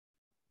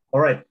All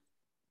right.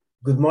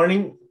 Good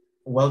morning.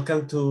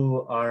 Welcome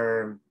to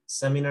our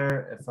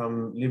seminar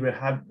from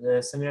LibreHub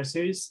seminar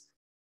series.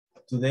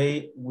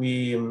 Today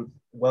we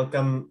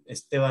welcome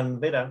Esteban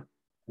Vera,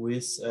 who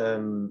is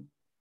Dr.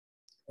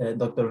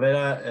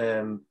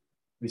 Vera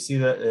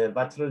received a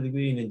bachelor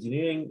degree in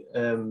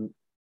engineering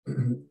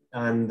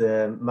and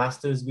a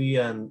master's degree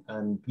and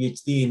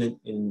PhD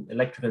in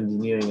electrical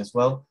engineering as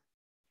well,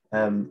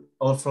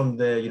 all from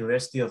the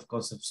University of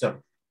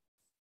Concepcion.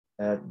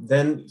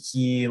 Then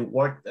he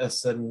worked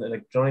as an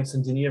electronics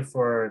engineer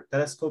for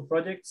telescope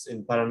projects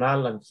in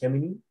Paranal and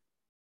Gemini.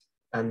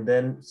 And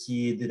then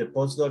he did a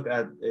postdoc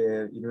at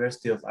the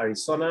University of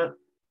Arizona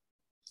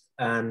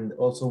and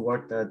also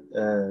worked at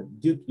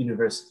Duke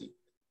University.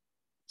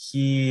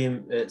 He,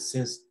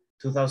 since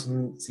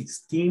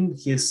 2016,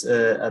 he's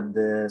at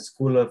the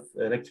School of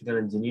Electrical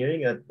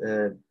Engineering at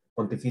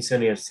Pontificia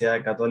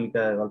Universidad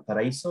Católica de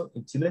Valparaíso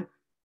in Chile,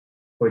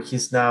 where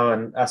he's now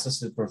an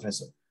associate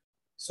professor.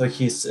 So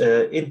his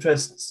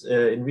interests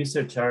in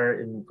research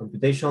are in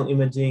computational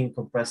imaging,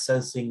 compressed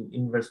sensing,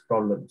 inverse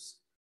problems.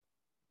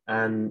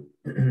 And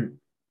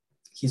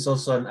he's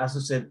also an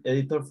associate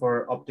editor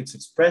for Optics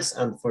Express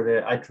and for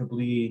the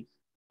IEEE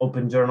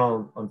Open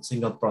Journal on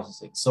Signal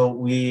Processing. So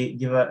we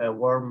give a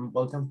warm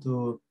welcome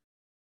to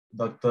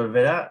Dr.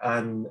 Vera,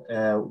 and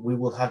we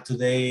will have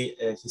today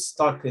his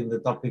talk in the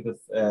topic of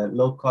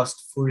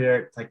low-cost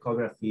Fourier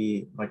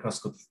Ptychography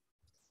Microscopy.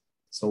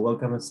 So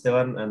welcome,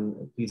 Esteban,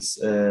 and please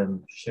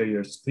share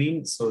your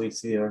screen so we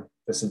see your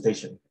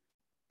presentation.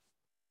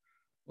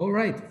 All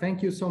right,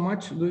 thank you so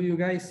much. Do you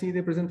guys see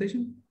the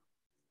presentation?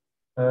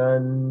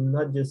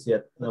 Not just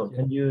yet. No,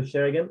 can you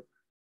share again?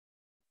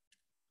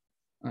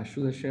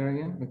 Should I share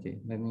again? Okay,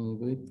 let me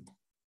do it.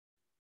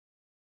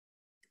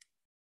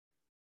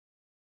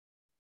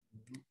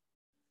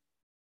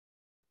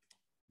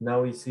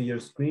 Now we see your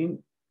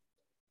screen.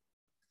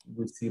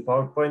 We see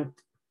PowerPoint.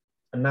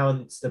 And now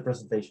it's the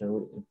presentation.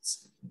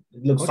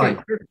 It looks okay,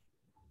 fine.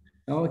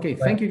 Okay,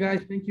 thank you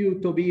guys. Thank you,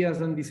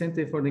 Tobias and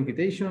Vicente, for the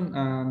invitation.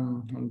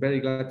 I'm very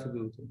glad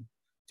to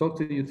talk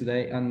to you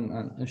today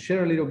and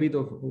share a little bit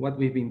of what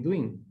we've been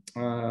doing.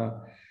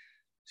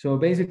 So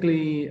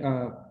basically,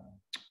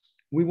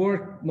 we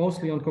work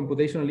mostly on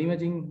computational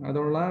imaging at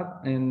our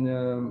lab,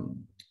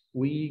 and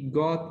we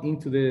got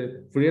into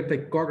the Fourier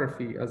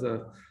Ptychography as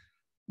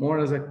more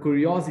as a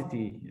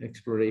curiosity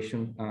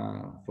exploration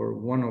for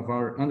one of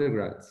our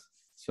undergrads.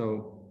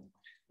 So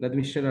let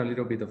me share a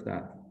little bit of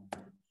that.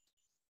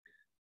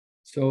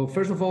 So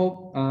first of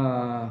all,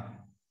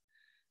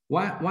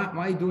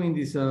 why doing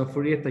this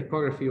Fourier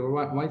Ptychography, or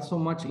why so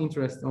much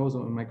interest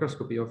also in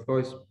microscopy? Of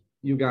course,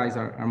 you guys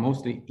are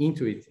mostly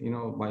into it, you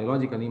know,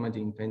 biological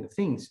imaging kind of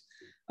things.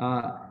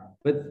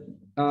 But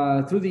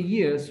through the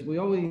years, we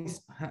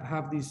always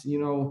have these, you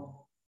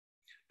know,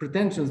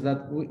 pretensions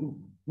that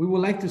we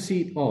would like to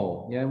see it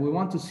all. Yeah, we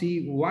want to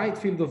see wide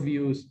field of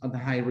views at the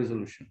high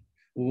resolution.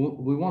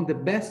 We want the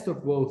best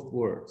of both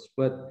worlds,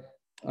 but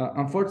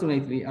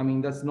unfortunately, I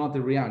mean, that's not the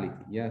reality.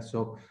 Yeah,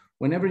 so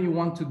whenever you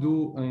want to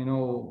do, you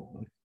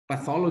know,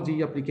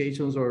 pathology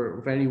applications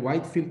or very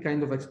wide field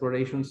kind of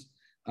explorations,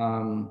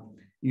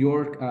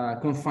 you're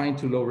confined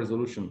to low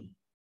resolution.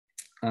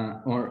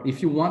 Or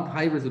if you want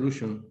high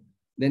resolution,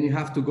 then you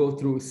have to go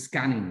through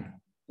scanning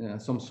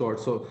some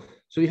sort. So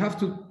you have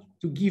to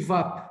give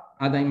up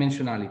a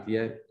dimensionality.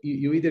 Yeah?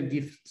 You either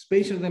give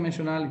spatial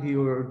dimensionality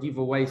or give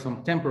away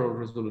some temporal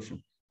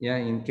resolution. Yeah,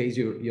 in case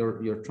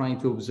you're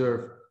trying to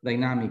observe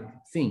dynamic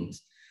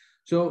things.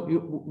 So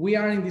we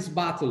are in this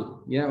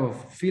battle, yeah,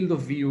 of field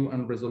of view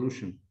and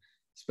resolution,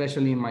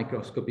 especially in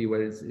microscopy,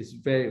 where it's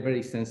very,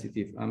 very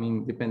sensitive. I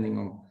mean, depending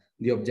on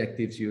the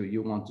objectives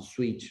you want to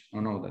switch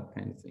and all that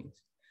kind of things.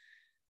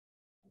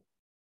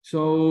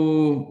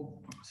 So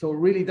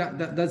really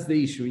that's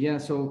the issue. Yeah,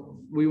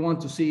 so we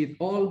want to see it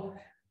all,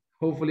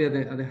 hopefully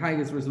at the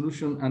highest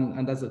resolution,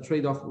 and that's a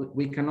trade-off.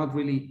 We cannot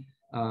really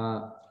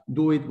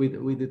do it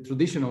with the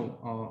traditional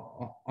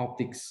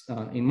optics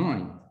in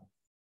mind.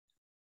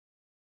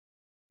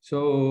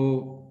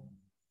 So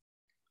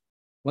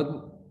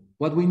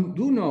what we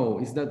do know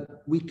is that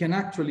we can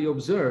actually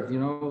observe, you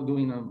know,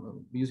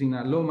 using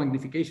a low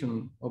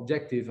magnification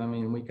objective. I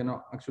mean, we can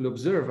actually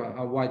observe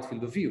a wide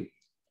field of view.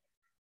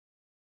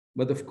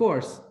 But of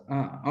course,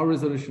 our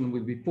resolution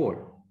will be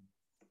poor,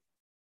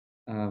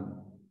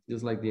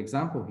 just like the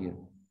example here.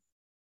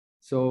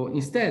 So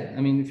instead,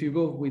 I mean, if you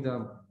go with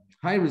a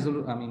high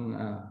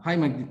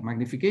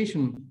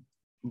magnification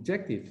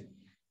objective,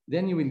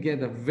 then you will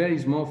get a very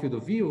small field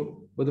of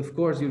view, but of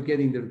course you're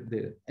getting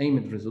the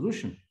aimed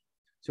resolution.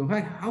 So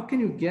how can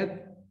you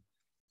get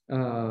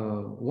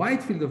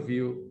wide field of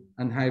view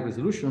and high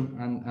resolution?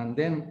 And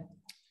then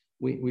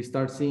we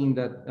start seeing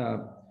that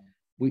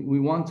we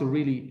want to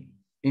really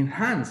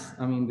enhance,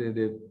 I mean,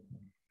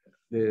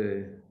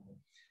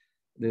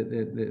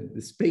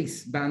 the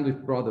space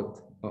bandwidth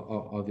product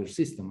of your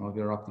system, of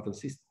your optical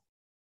system.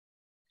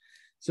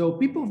 So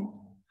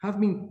people have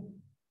been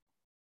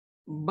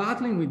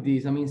battling with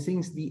this, I mean,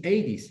 since the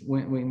 80s,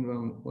 when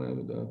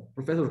the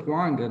Professor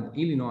Huang at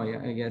Illinois,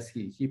 I guess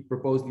he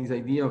proposed this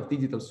idea of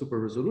digital super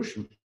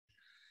resolution.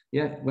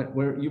 Yeah,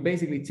 where you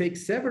basically take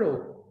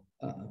several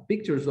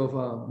pictures of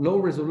a low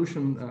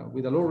resolution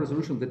with a low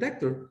resolution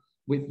detector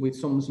with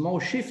some small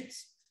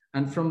shifts,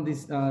 and from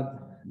these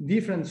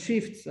different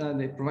shifts,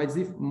 it provides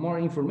more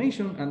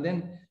information, and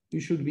then you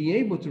should be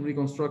able to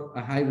reconstruct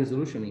a high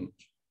resolution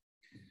image,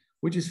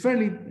 which is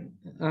fairly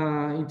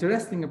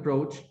interesting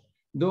approach.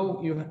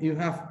 Though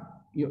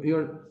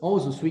you're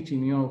also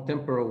switching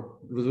temporal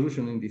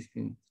resolution in this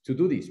to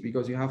do this,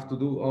 because you have to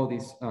do all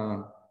this.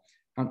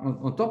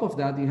 On top of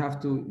that, you have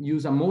to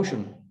use a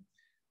motion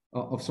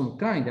of some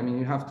kind. I mean,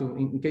 you have to,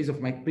 in case of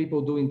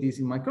people doing this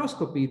in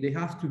microscopy, they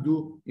have to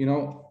do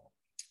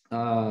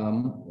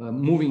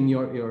moving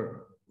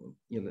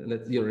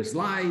your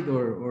slide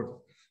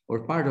or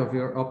part of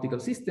your optical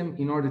system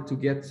in order to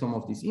get some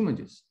of these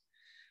images.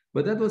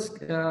 But that was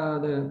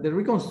the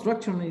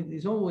reconstruction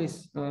is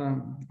always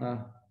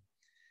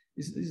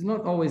is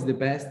not always the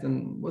best,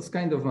 and was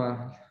kind of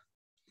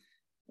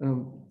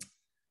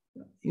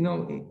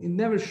it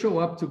never show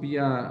up to be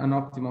an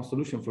optimal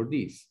solution for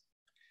this.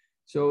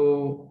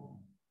 So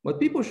what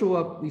people show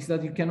up is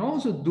that you can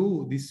also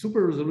do these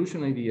super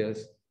resolution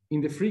ideas in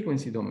the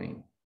frequency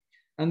domain,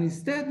 and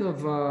instead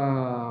of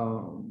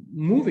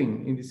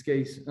moving, in this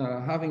case,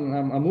 having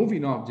a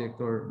moving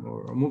object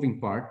or moving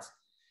parts,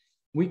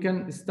 we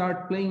can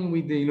start playing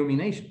with the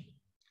illumination.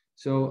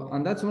 So,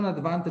 and that's one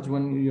advantage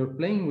when you're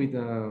playing with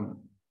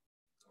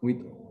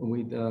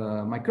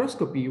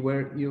microscopy,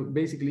 where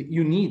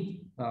you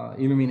need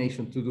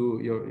illumination to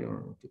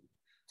do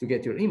to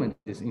get your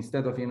images,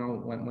 instead of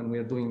when we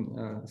are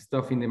doing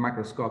stuff in the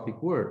macroscopic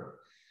world.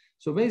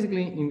 So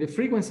basically, in the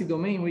frequency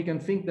domain, we can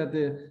think that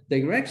the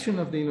direction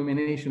of the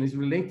illumination is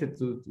related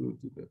to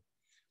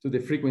the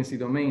frequency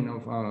domain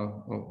of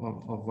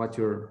what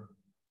you're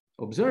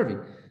observing.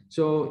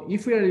 So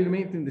if we are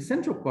illuminating the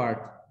central part,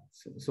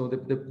 so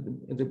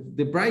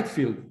the bright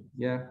field,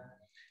 yeah,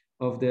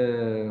 of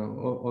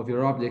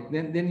your object,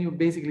 then you're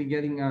basically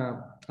getting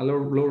a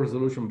low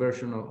resolution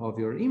version of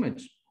your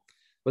image.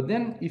 But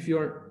then if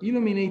you're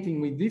illuminating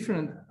with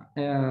different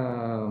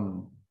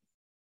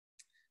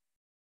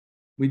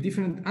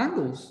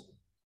angles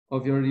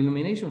of your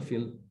illumination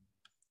field,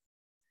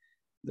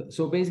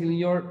 so basically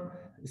you're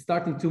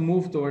starting to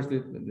move towards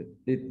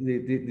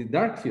the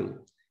dark field.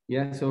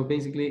 Yeah, so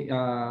basically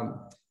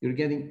you're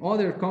getting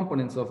other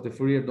components of the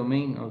Fourier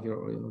domain of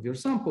your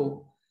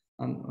sample,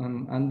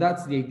 and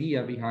that's the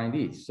idea behind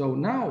it. So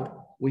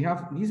now we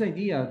have this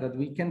idea that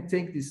we can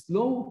take these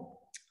low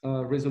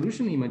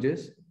resolution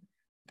images,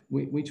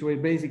 which were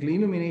basically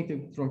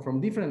illuminated from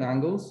different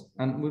angles,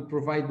 and will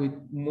provide with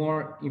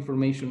more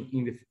information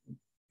in the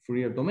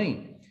Fourier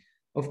domain.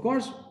 Of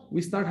course,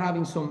 we start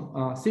having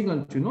some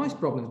signal to noise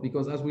problems,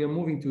 because as we are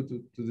moving to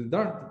the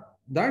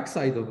dark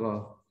side of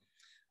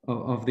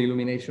the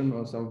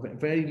illumination, so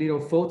very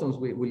little photons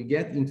will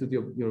get into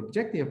your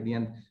objective at the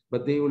end,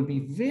 but they will be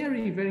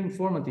very, very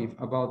informative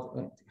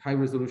about high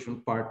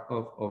resolution part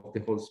of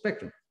the whole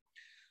spectrum.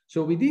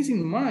 So with this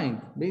in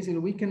mind, basically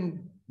we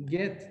can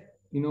get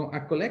a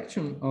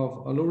collection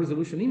of low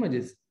resolution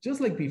images just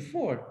like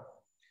before,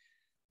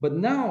 but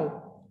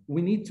now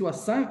we need to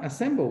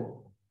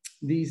assemble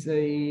these.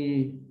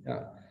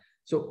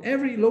 So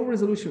every low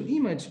resolution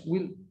image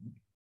will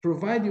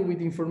provide you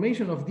with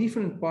information of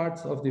different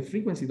parts of the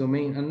frequency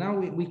domain. And now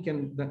we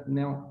can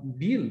now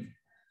build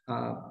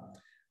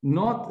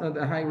not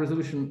a high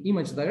resolution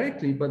image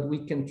directly, but we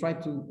can try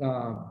to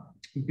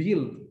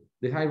build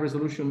the high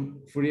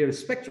resolution Fourier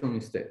spectrum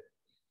instead.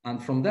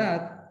 And from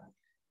that,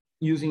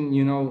 using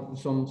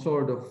some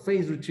sort of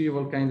phase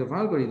retrieval kind of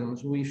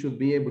algorithms, we should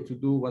be able to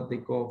do what they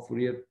call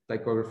Fourier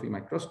Ptychography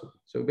Microscopy.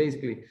 So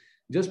basically,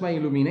 just by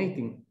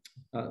illuminating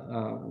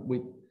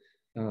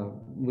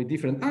with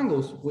different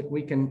angles,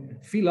 we can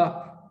fill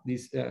up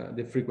this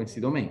the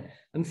frequency domain.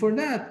 And for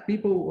that,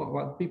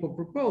 what people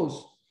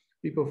propose,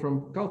 people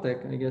from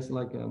Caltech, I guess,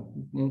 like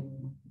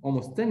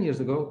almost 10 years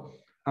ago,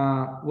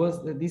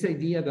 was this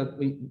idea that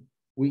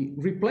we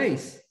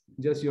replace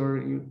just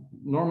your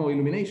normal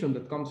illumination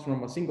that comes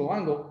from a single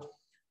angle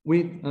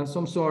with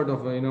some sort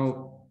of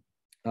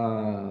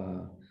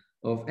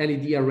of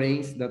LED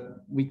arrays that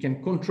we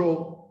can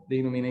control the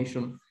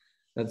illumination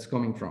that's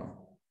coming from.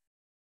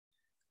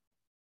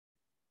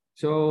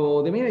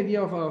 So the main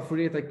idea of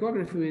Fourier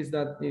Ptychography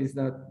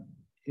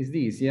is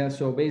this, yeah.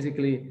 So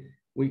basically,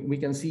 we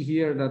can see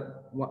here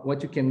that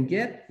what you can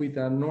get with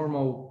a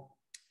normal,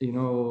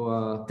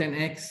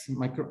 10x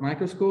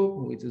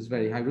microscope, which is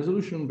very high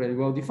resolution, very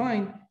well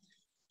defined,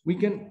 we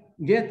can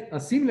get a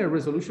similar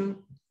resolution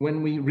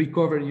when we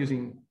recover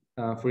using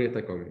Fourier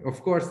Ptychography.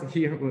 Of course,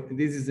 here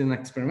this is an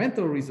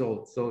experimental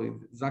result, so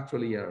it's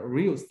actually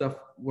real stuff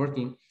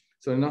working.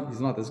 So it's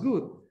not as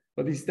good.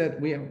 But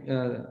instead, we have,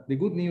 the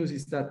good news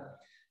is that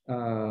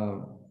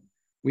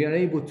we are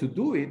able to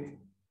do it.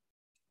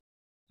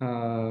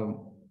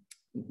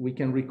 We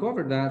can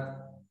recover that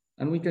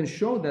And we can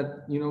show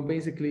that, you know,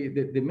 basically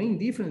the main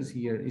difference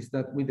here is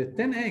that with the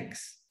 10x,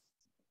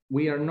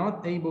 we are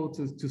not able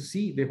to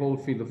see the whole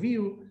field of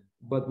view,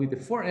 but with the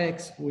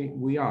 4x,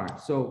 we are.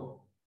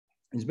 So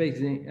it's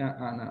basically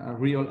a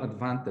real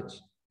advantage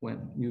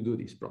when you do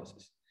this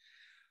process.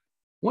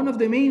 One of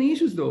the main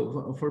issues,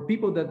 though, for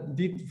people that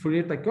did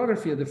Fourier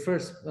ptychography at the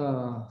first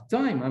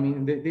time, I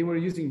mean, they were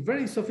using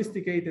very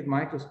sophisticated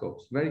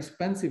microscopes, very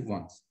expensive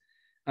ones.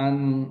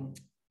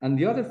 And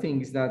the other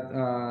thing is that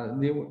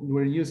they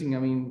were using, I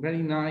mean,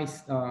 very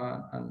nice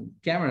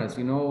cameras,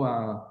 you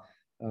know,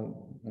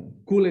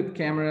 cooled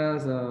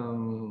cameras,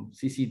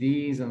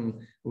 CCDs,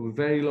 and with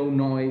very low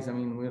noise. I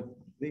mean,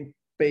 they're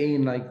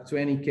paying like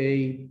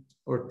 $20K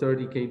or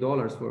 $30K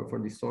for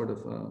this sort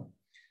of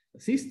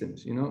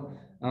systems, you know.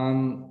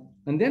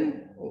 And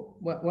then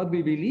what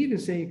we believe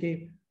is say,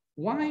 okay,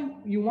 why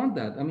you want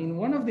that? I mean,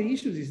 one of the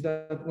issues is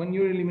that when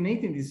you're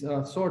eliminating these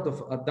sort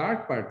of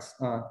dark parts,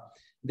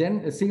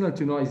 then a signal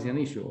to noise is an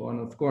issue. And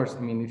of course,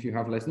 I mean, if you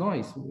have less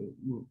noise,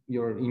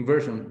 your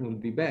inversion will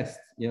be best,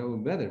 you know,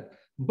 better.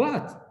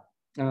 But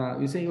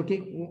you say, okay,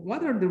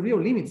 what are the real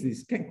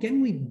limits?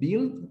 Can we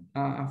build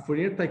a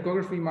Fourier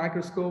ptychography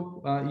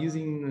microscope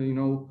using, you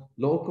know,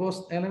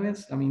 low-cost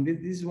elements? I mean, this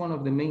is one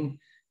of the main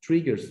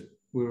triggers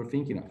we were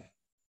thinking of.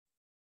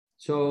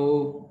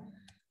 So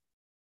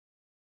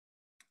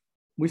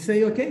we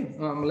say, okay,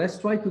 let's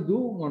try to do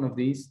one of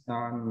these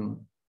and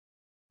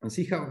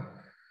see how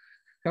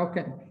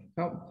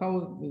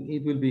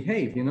it will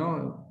behave. You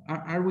know,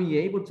 are we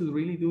able to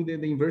really do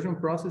the inversion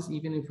process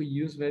even if we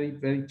use very,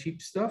 very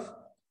cheap stuff?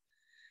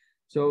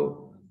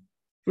 So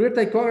Fourier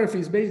ptychography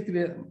is basically,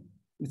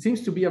 it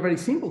seems to be a very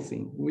simple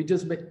thing. We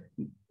just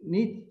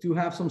need to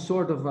have some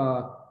sort of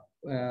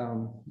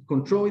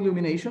control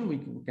illumination. We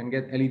can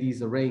get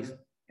LEDs arrays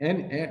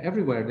and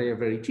everywhere. They are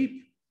very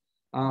cheap.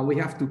 We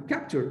have to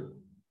capture,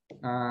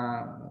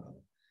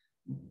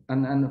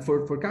 and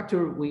for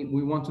capture,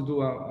 we want to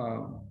do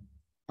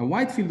a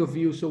wide field of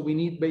view. So we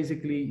need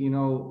basically, you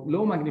know,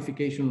 low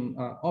magnification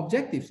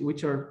objectives,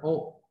 which are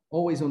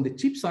always on the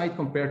cheap side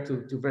compared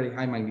to very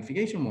high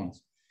magnification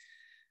ones.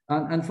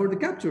 And for the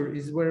capture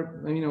is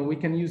where, you know, we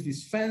can use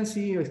these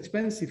fancy,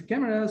 expensive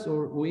cameras,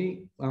 or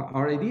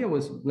our idea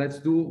was, let's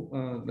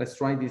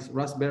try this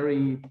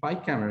Raspberry Pi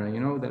camera,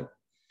 you know, that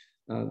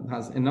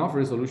has enough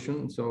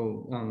resolution.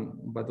 So,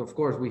 but of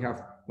course we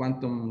have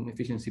quantum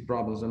efficiency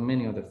problems and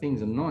many other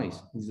things, and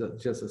noise is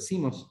just a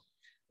CMOS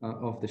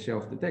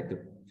off-the-shelf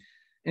detector.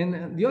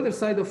 And the other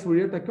side of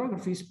Fourier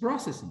ptychography is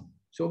processing.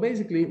 So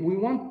basically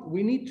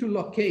we need to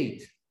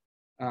locate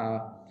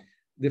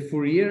the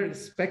Fourier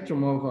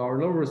spectrum of our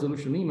low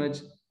resolution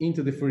image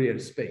into the Fourier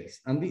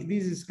space. And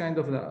this is kind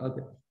of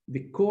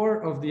the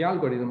core of the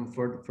algorithm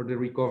for the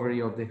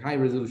recovery of the high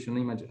resolution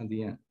image at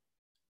the end.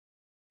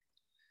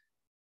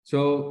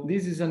 So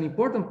this is an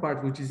important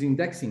part, which is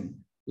indexing,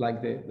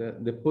 like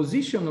the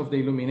position of the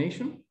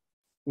illumination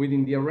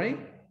within the array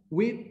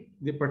with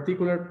the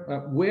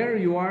particular where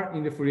you are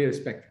in the Fourier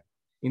spectrum,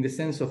 in the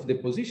sense of the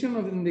position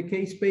in the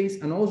K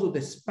space, and also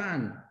the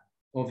span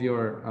of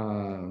your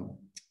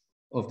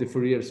of the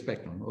Fourier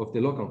spectrum, of the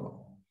local one.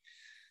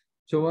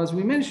 So as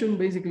we mentioned,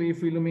 basically,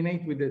 if we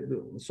illuminate with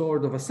the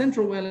sort of a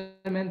central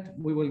element,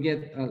 we will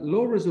get a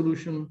low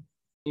resolution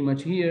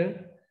image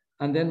here,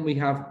 and then we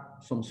have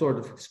some sort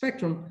of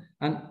spectrum.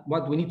 And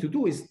what we need to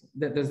do is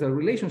that there's a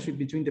relationship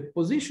between the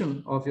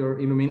position of your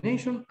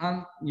illumination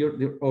and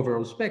the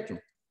overall spectrum.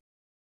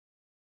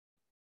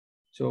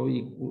 So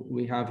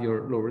we have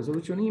your low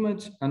resolution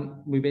image, and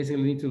we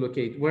basically need to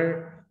locate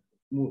where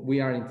we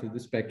are into the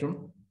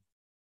spectrum.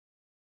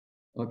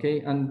 Okay,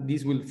 and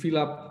this will fill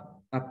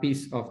up a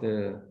piece of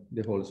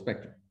the whole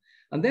spectrum.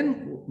 And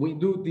then we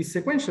do this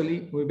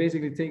sequentially. We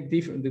basically take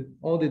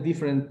all the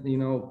different, you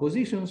know,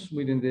 positions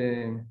within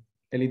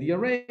the LED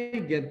array,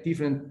 get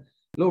different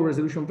low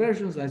resolution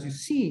versions, as you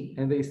see,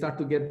 and they start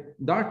to get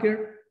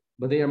darker,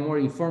 but they are more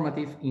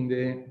informative in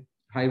the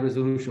high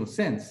resolution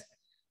sense.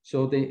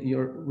 So you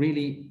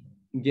really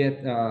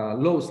get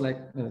lows like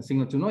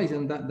signal to noise,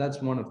 and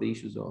that's one of the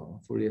issues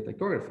of Fourier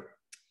ptychography.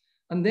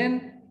 And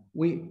then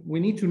we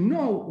need to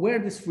know where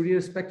this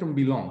Fourier spectrum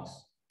belongs.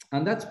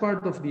 And that's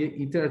part of the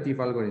iterative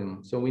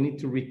algorithm. So we need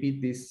to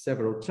repeat this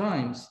several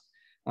times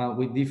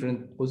with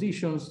different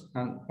positions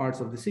and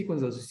parts of the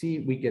sequence. As you see,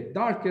 we get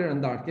darker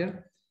and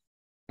darker,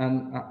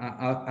 and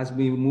as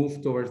we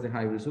move towards the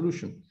high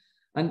resolution.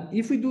 And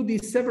if we do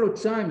this several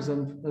times,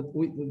 and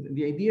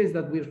the idea is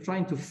that we're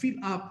trying to fill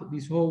up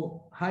this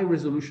whole high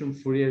resolution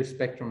Fourier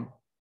spectrum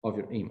of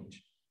your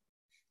image.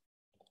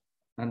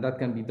 And that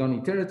can be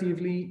done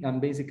iteratively,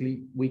 and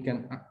basically we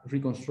can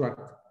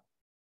reconstruct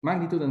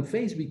magnitude and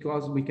phase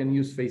because we can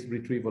use phase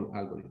retrieval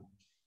algorithm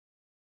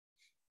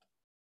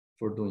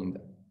for doing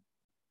that.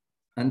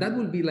 And that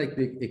will be like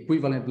the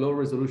equivalent low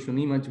resolution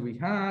image we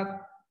had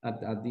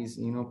at this,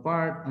 you know,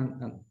 part.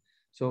 And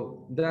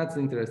so that's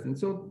interesting.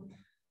 So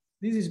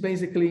this is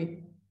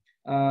basically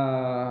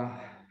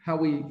how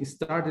we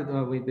started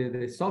with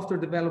the software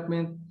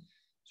development.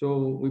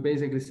 So we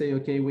basically say,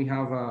 okay, we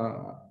have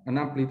an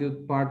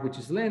amplitude part, which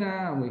is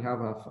Lena, and we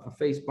have a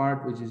phase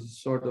part, which is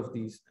sort of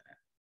this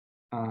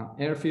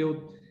air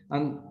field.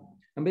 And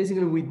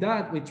basically with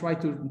that, we try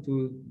to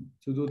do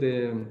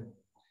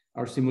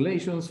our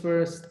simulations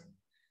first,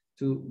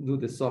 to do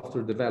the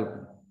software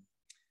development.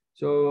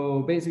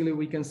 So basically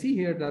we can see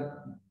here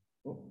that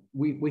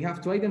we have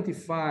to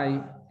identify,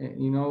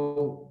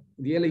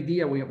 the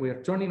LED we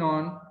are turning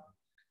on,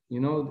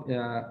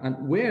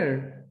 and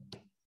where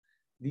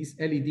this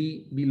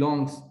LED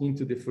belongs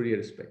into the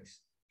Fourier space.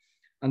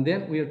 And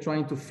then we are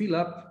trying to fill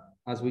up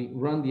as we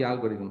run the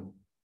algorithm.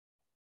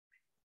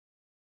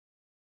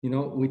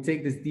 We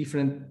take these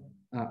different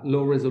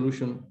low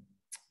resolution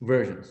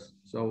versions.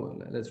 So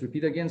let's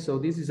repeat again. So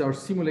this is our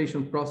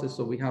simulation process.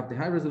 So we have the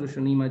high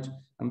resolution image,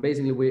 and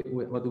basically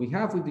what we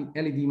have with the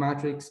LED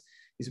matrix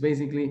is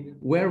basically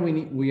where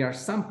we are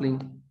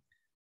sampling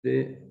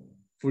the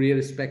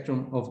Fourier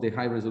spectrum of the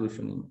high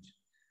resolution image.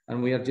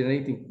 And we are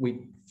generating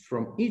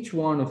from each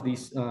one of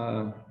these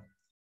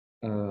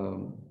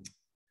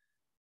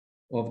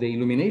of the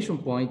illumination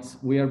points,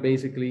 we are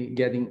basically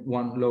getting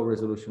one low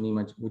resolution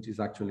image, which is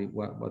actually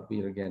what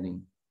we are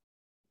getting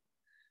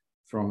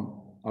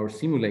from our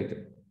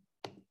simulator.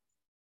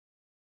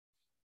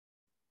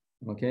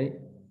 Okay,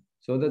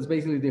 so that's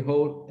basically the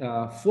whole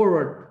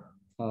forward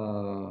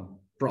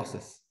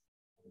process.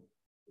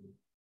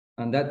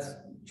 And that's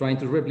trying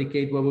to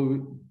replicate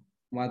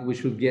what we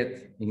should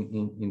get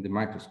in the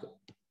microscope.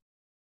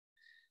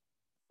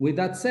 With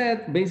that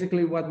said,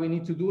 basically what we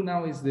need to do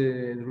now is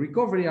the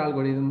recovery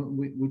algorithm,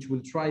 which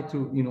will try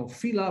to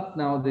fill up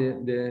now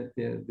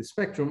the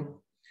spectrum.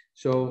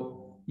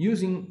 So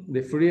using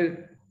the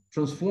Fourier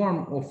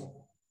transform of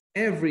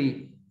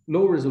every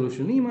low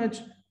resolution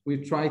image, we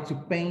try to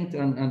paint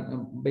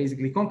and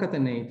basically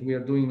concatenate. We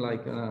are doing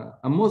like a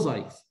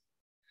mosaicing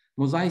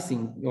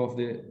of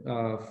the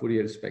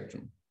Fourier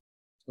spectrum,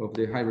 of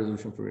the high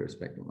resolution Fourier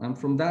spectrum. And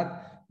from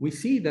that, we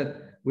see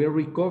that we are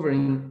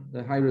recovering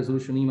the high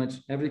resolution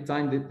image every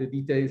time the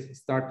details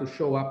start to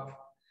show up,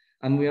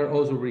 and we are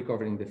also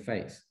recovering the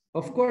phase.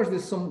 Of course,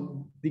 there's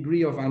some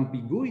degree of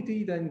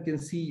ambiguity that you can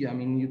see. I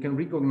mean, you can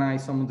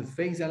recognize some of the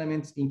phase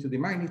elements into the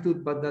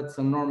magnitude, but that's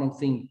a normal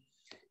thing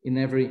in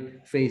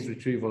every phase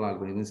retrieval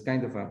algorithm. It's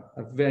kind of a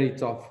very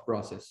tough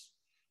process.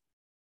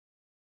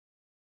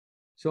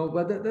 So,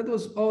 but that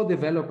was all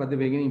developed at the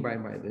beginning by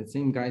the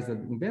same guys that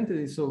invented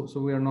it. So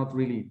we are not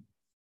really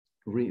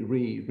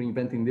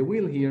reinventing the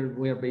wheel here.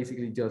 We are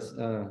basically just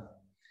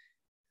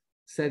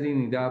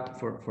setting it up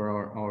for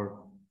our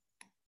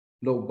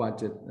low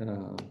budget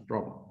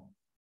problem.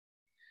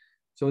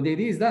 So the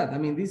idea is that, I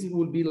mean, this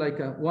will be like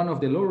one of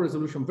the low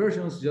resolution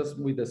versions just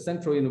with the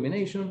central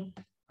illumination,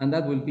 and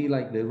that will be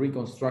like the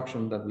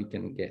reconstruction that we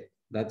can get.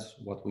 That's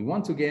what we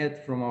want to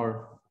get from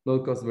our low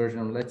cost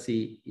version. Let's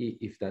see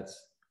if that's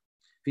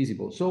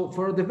feasible. So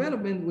for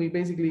development, we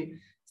basically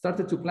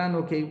started to plan,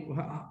 okay,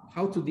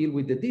 how to deal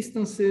with the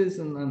distances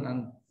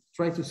and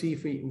try to see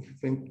if we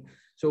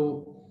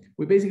so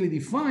we basically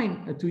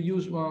define to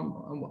use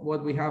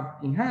what we have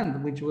in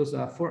hand, which was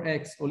a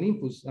 4X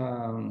Olympus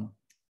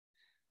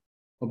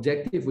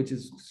objective, which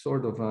is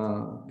sort of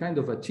kind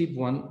of a cheap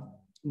one.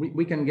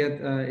 We can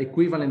get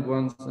equivalent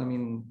ones. I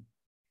mean,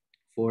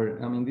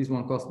 this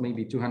one cost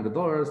maybe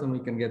 $200, and we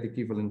can get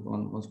equivalent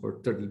ones for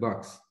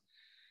 $30.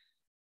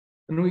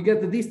 And we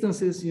get the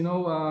distances,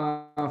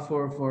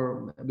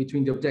 for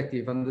between the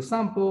objective and the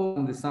sample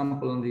and the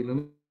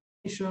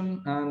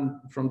illumination, and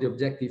from the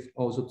objective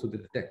also to the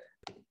detector.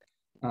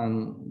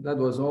 And that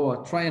was all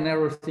a try and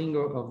error thing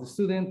of the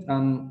student.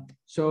 And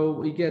so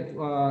we get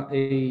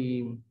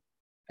a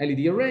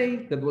LED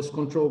array that was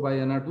controlled by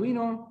an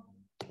Arduino.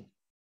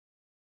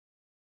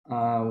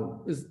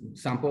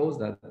 Samples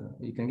that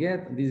you can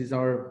get. This is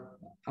our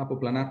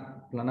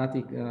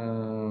apoplanatic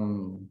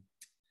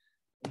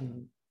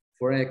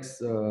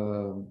 4X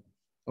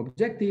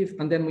objective.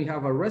 And then we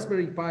have a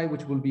Raspberry Pi,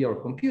 which will be our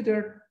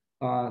computer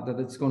that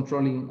is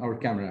controlling our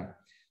camera.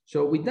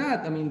 So with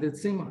that, I mean, the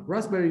same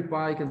Raspberry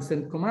Pi can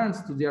send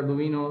commands to the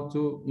Arduino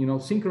to,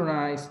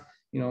 synchronize,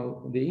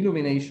 the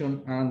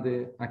illumination and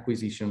the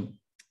acquisition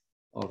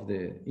of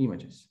the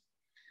images.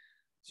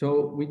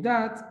 So with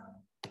that,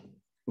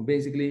 we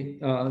basically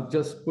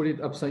just put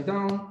it upside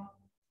down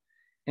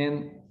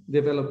and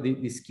develop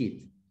this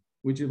kit,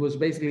 which was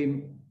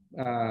basically,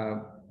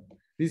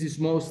 this is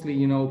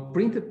mostly,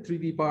 printed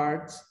 3D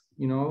parts,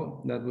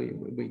 that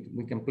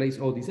we can place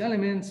all these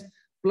elements,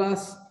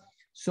 plus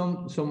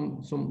some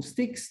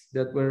sticks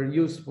that were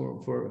used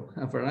for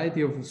a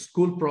variety of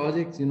school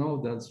projects,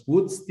 that's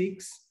wood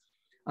sticks.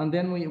 And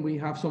then we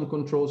have some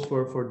controls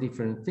for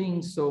different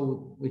things.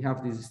 So we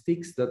have these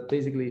sticks that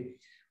basically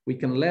we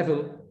can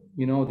level,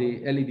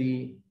 the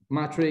LED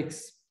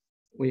matrix.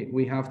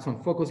 We have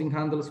some focusing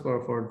handles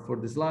for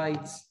the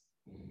slides.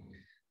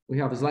 We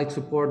have a slide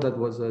support that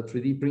was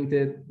 3D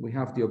printed. We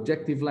have the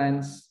objective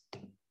lens.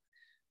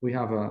 We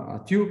have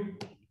a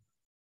tube.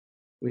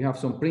 We have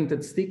some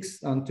printed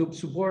sticks and tube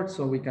support,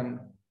 so we can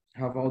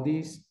have all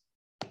these.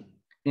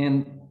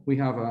 And we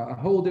have a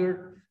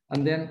holder,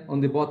 And then on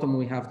the bottom,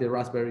 we have the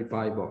Raspberry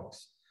Pi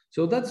box.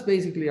 So that's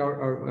basically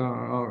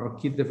our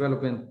kit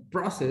development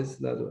process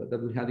that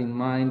we had in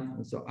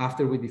mind. So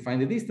after we define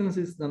the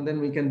distances, and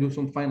then we can do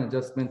some fine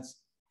adjustments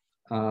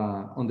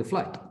on the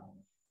fly.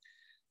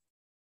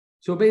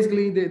 So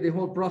basically the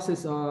whole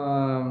process,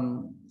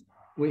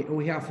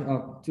 we have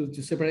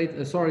to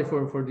separate, sorry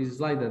for this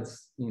slide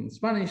that's in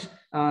Spanish.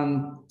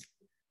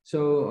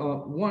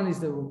 So one is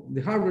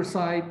the hardware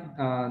side,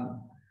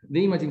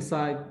 the imaging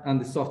side,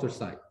 and the software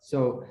side.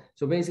 So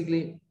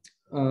basically,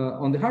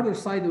 on the hardware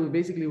side,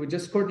 we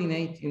just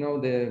coordinate,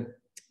 the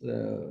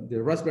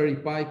Raspberry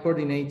Pi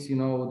coordinates, the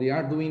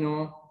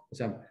Arduino.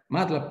 So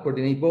MATLAB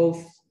coordinate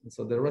both.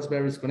 So the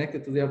Raspberry is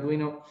connected to the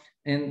Arduino,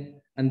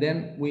 and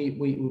then we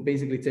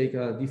basically take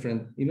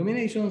different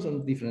illuminations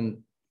and different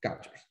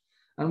captures.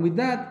 And with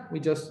that, we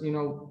just,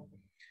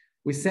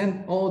 we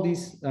send all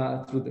these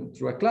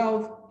through a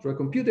cloud, through a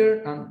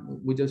computer,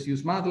 and we just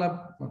use MATLAB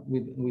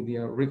with the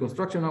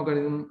reconstruction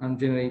algorithm and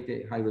generate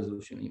a high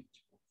resolution image.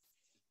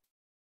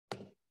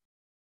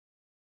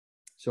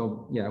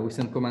 So yeah, we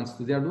send commands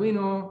to the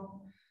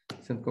Arduino,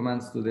 send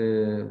commands to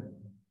the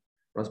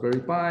Raspberry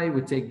Pi,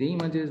 we take the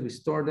images, we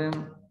store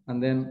them,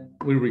 and then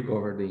we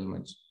recover the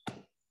image.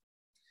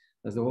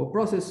 That's the whole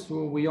process.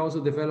 So we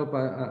also develop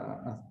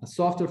a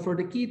software for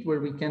the kit where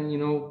we can,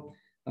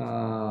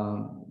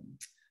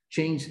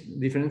 change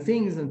different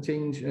things and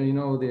change,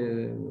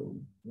 the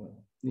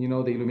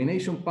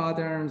illumination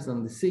patterns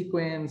and the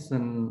sequence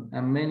and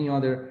many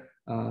other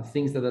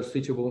things that are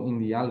switchable in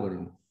the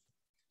algorithm.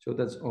 So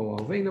that's all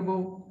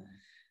available.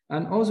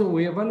 And also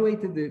we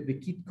evaluated the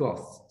kit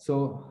costs.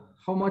 So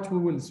how much we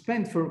will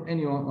spend for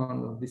any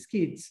one of these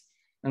kits.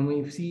 And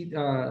we see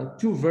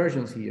two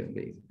versions here,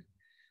 basically.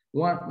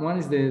 One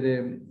is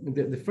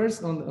the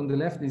first on the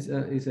left is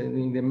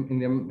in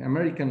the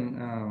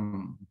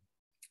American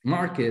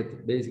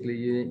market.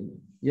 Basically,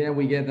 yeah,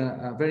 we get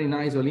a very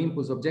nice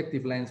Olympus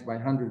objective lens by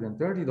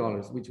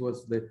 $130, which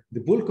was the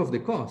bulk of the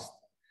cost.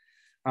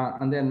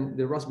 And then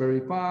the Raspberry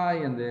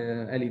Pi and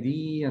the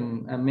LED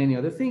and many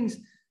other things.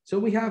 So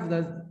we have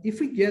that if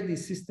we get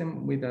this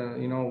system with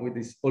with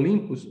this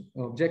Olympus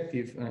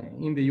objective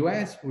in the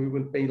US, we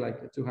will pay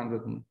like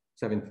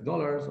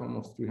 $270,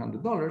 almost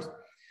 $300.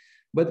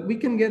 But we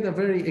can get a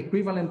very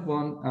equivalent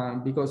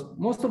one because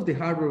most of the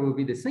hardware will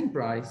be the same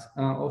price.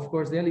 Of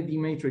course, the LED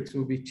matrix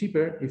will be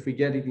cheaper if we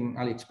get it in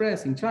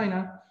AliExpress in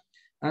China.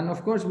 And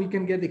of course, we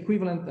can get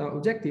equivalent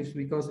objectives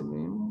because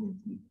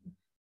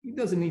it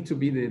doesn't need to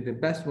be the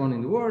best one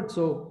in the world.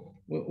 So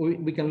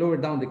we can lower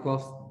down the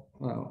cost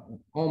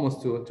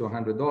almost to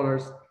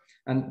 $100.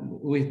 And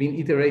we've been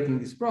iterating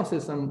this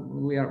process, and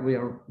we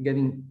are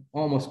getting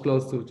almost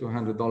close to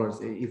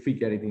 $100 if we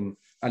get it in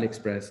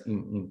AliExpress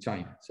in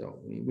China. So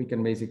we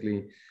can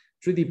basically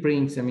 3D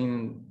prints. I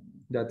mean,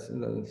 that's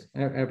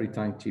every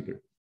time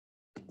cheaper.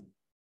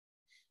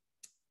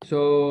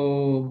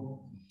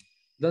 So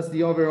that's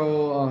the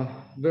overall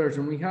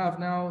version we have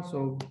now.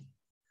 So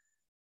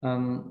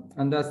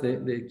and that's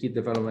the kit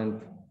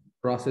development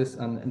process,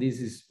 and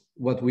this is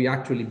what we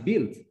actually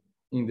built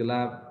in the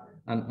lab.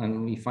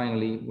 And we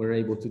finally were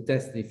able to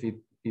test if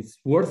it's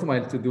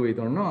worthwhile to do it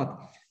or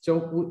not. So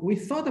we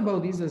thought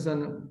about this as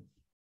an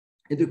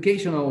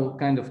educational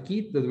kind of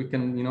kit that we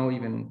can,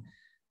 even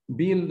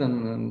build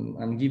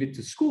and give it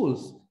to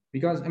schools.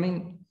 Because, I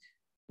mean,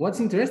 what's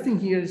interesting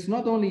here is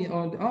not only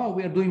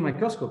we are doing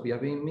microscopy. I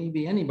mean,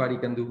 maybe anybody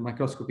can do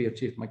microscopy,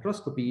 achieve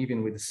microscopy,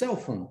 even with a cell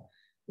phone.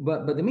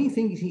 But the main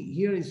thing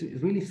here is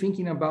really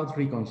thinking about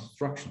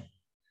reconstruction,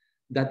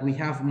 that we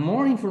have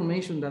more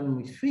information than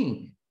we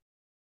think.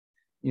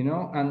 And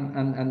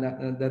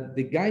that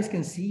the guys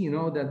can see,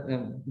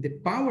 that the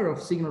power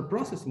of signal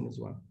processing as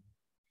well.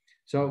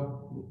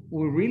 So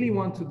we really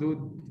want to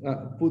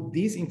put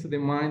this into the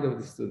mind of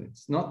the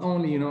students. Not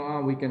only,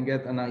 we can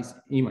get a nice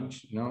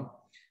image,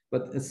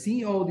 but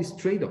see all these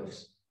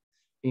trade-offs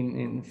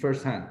in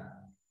firsthand.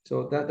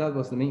 So that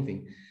was the main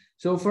thing.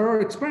 So for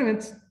our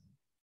experiments,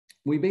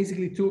 we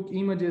basically took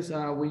images.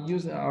 We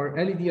used our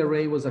LED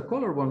array was a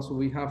color one, so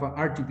we have a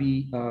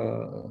RGB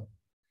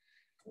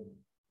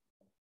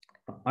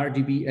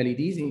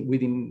LEDs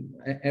within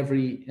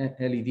every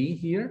LED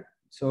here.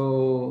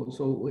 So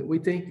we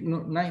take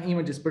 9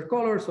 images per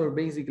color. So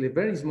basically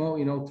very small,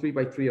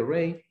 3x3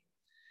 array.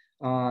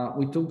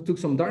 We took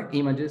some dark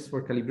images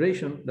for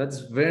calibration.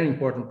 That's a very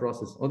important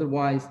process.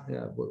 Otherwise,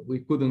 we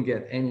couldn't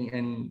get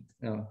any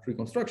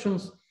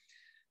reconstructions.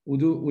 We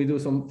do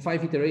some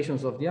 5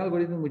 iterations of the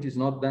algorithm, which is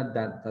not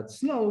that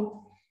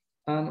slow.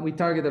 And we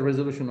target a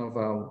resolution of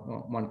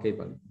 1K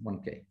by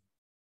 1K.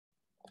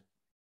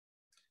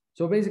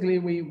 So basically,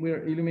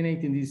 we're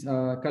illuminating this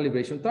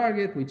calibration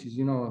target, which is,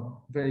 a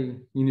very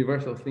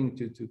universal thing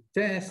to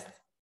test.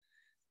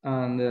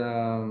 And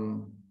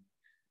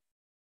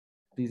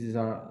this is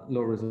our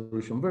low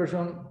resolution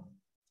version.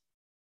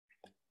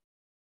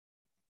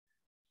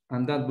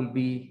 And that will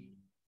be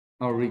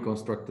our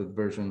reconstructed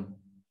version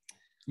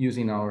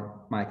using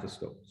our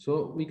microscope.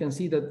 So we can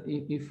see that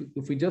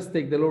if we just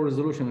take the low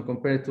resolution and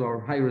compare it to our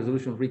high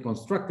resolution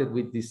reconstructed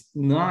with these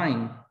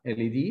 9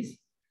 LEDs,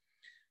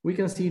 we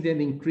can see that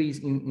increase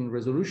in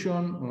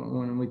resolution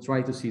when we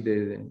try to see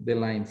the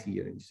lines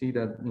here. You see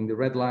that in the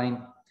red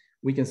line,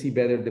 we can see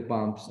better the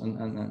bumps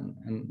and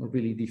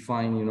really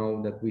define, you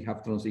know, that we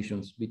have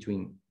transitions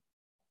between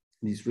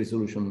these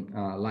resolution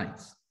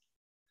lines.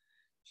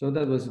 So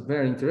that was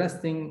very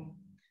interesting.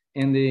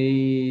 And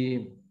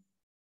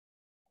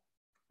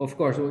of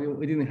course,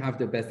 we didn't have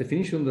the best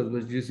definition that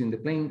was used in the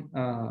plain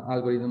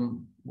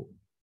algorithm.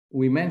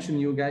 We mentioned,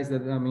 you guys,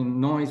 that, I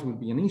mean, noise would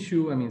be an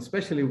issue. I mean,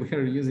 especially we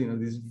are using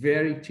this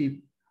very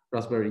cheap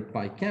Raspberry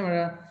Pi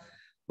camera,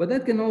 but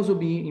that can also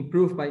be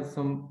improved by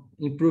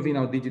improving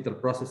our digital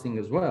processing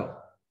as well.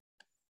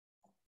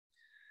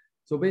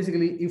 So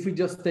basically, if we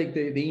just take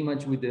the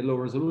image with the low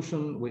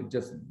resolution, with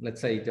just,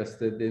 let's say, just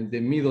the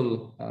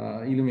middle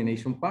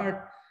illumination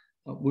part,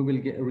 we will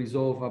get a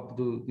resolve up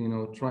to, you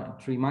know,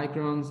 3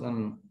 microns,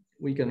 and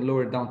we can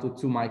lower it down to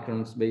 2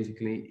 microns,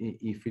 basically,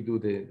 if we do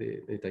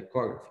the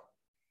tychography.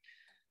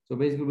 So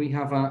basically, we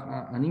have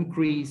an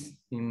increase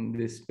in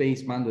the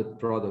space bandwidth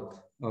product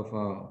of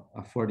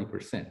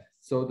 40%.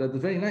 So that's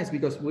very nice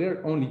because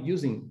we're only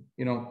using,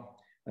 you know,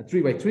 a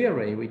 3x3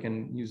 array. We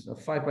can use a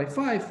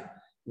 5x5.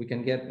 We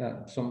can get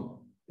some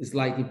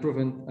slight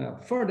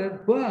improvement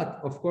further, but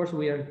of course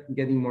we are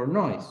getting more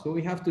noise. So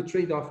we have to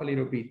trade off a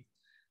little bit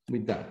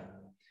with that.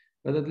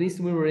 But at least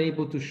we were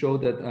able to show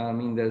that, I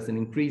mean, there's an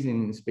increase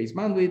in space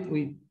bandwidth.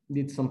 We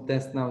did some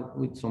tests now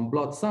with some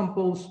blood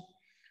samples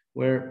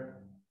where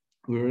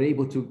we were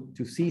able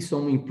to see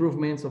some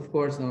improvements, of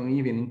course,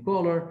 even in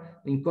color.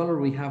 In color,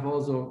 we have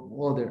also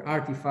other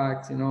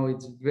artifacts, you know,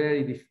 it's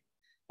very,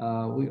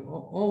 we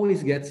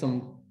always get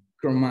some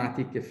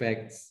chromatic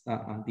effects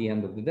at the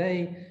end of the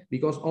day,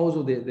 because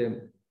also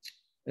the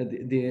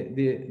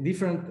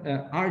different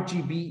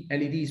RGB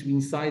LEDs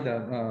inside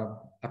a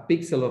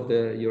pixel of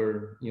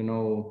your, you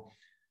know,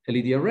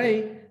 LED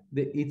array,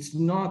 it's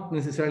not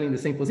necessarily in the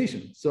same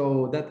position.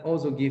 So that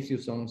also gives you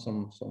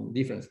some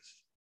differences.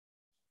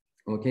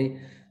 Okay,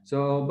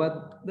 so,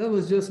 but that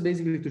was just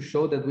basically to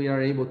show that we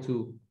are able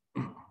to,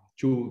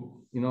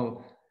 you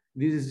know,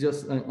 this is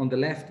just on the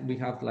left, we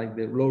have like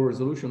the low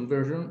resolution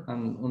version,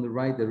 and on the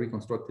right, the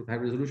reconstructed high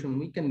resolution.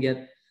 We can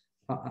get,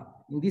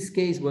 in this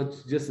case,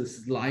 what's just a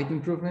slight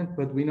improvement,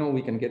 but we know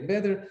we can get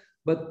better.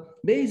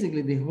 But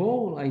basically, the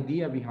whole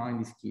idea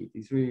behind this kit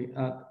is really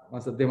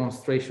as a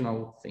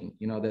demonstrational thing,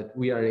 you know, that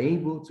we are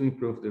able to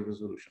improve the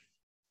resolution.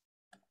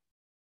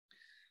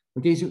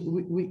 Okay, so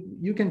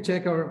you can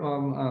check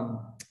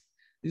our,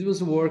 this was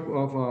the work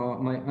of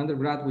my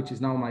undergrad, which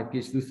is now my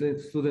PhD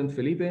student,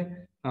 Felipe.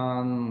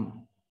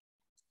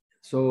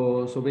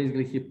 So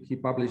basically he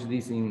published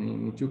this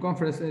in 2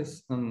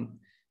 conferences, and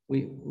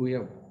we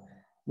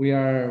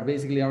are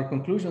basically, our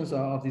conclusions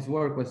of this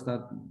work was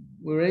that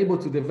we were able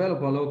to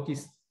develop a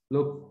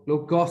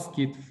low cost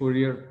kit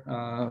Fourier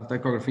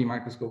Ptychography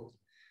microscope.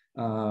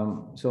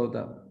 So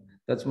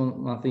that's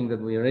one thing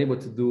that we are able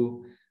to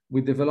do. We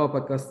develop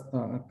a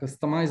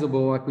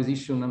customizable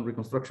acquisition and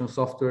reconstruction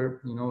software,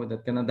 you know,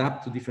 that can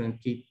adapt to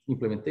different kit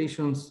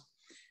implementations.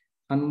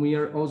 And we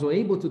are also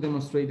able to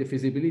demonstrate the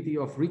feasibility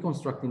of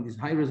reconstructing these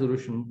high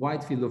resolution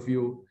wide field of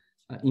view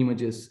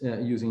images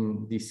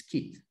using this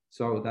kit.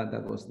 So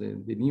that was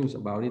the news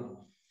about it.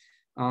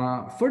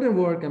 Further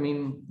work, I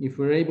mean, if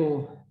we're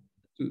able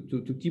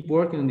to keep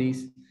working on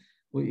this,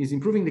 is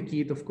improving the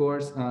kit, of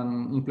course,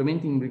 and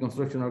implementing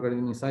reconstruction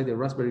algorithm inside the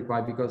Raspberry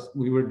Pi, because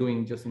we were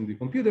doing just in the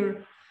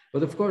computer.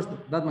 But of course,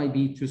 that might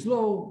be too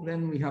slow.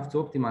 Then we have to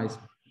optimize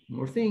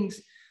more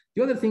things.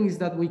 The other thing is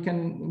that we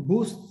can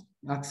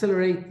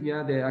accelerate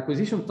the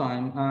acquisition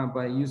time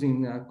by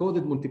using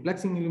coded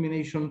multiplexing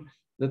illumination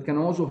that can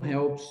also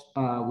help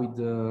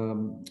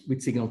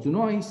with signal to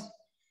noise.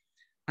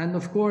 And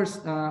of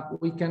course,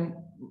 we can,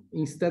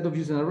 instead of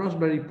using a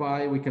Raspberry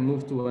Pi, we can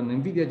move to an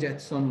NVIDIA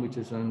Jetson, which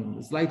is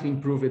a slightly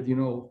improved, you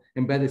know,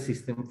 embedded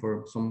system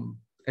for some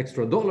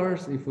extra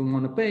dollars if we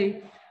want to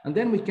pay. And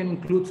then we can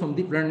include some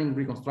deep learning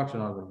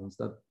reconstruction algorithms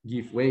that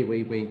give way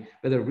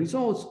better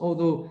results.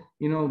 Although,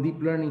 you know, deep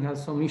learning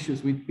has some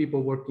issues with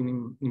people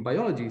working in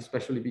biology,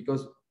 especially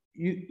because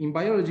in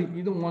biology,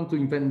 you don't want to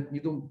invent,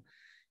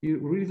 you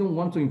really don't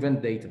want to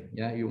invent data.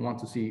 Yeah, you want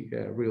to see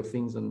real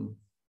things, and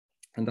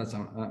that's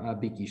a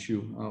big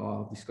issue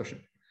of discussion.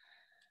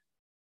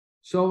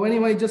 So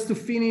anyway, just to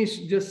finish,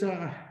 just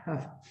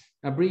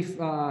a brief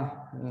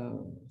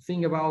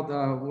thing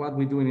about what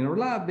we're doing in our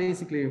lab.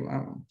 Basically,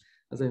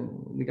 as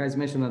the guys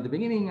mentioned at the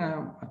beginning,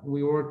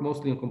 we work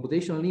mostly on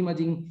computational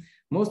imaging.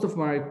 Most of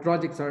my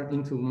projects are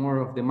into more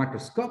of the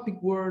microscopic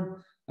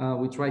world.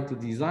 We try to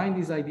design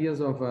these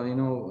ideas of you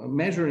know,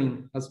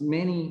 measuring as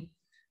many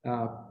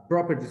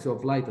properties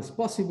of light as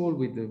possible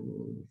with the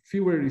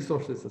fewer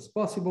resources as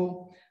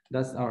possible.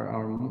 That's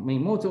our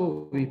main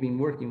motto. We've been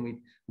working with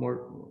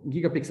more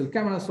gigapixel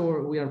cameras,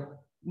 so we are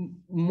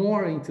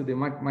more into the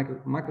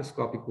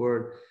microscopic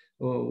world.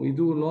 We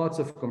do lots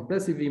of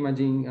compressive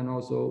imaging and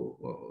also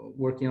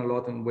working a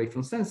lot on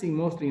wavefront sensing,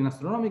 mostly in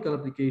astronomical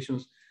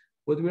applications.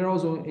 but we're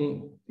also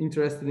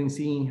interested in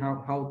seeing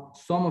how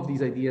some of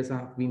these ideas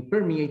have been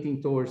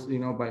permeating towards,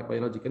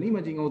 biological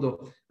imaging,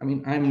 although, I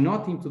mean, I'm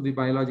not into the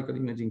biological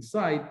imaging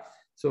side.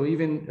 So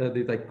even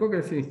the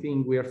ptychography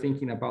thing, we are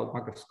thinking about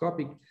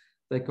macroscopic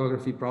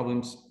ptychography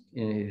problems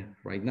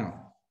right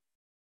now.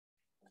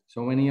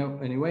 So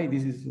anyway,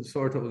 this is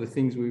sort of the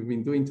things we've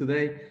been doing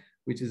today,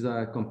 which is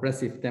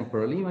compressive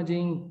temporal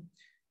imaging.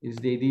 Is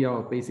the idea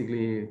of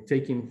basically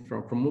taking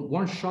from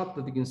one shot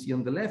that you can see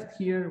on the left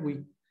here,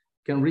 we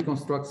can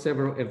reconstruct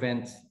several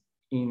events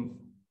in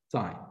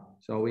time.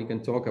 So we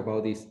can talk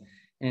about this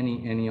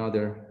any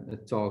other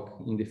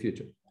talk in the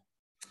future.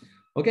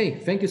 Okay,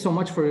 thank you so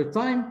much for your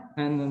time,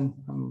 and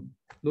I'm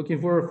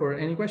looking forward for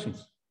any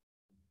questions.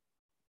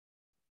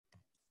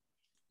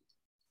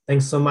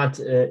 Thanks so much,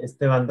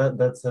 Esteban.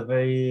 That's a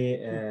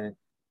very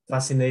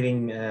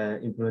fascinating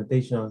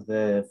implementation of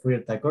the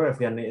Fourier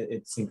ptychography, and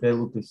it's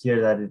incredible to hear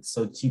that it's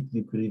so cheap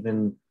you could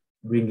even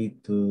bring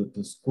it to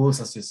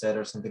schools, as you said,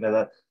 or something like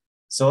that.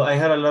 So I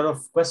had a lot of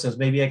questions.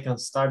 Maybe I can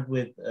start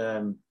with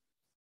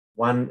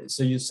one.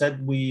 So you said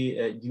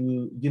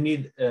you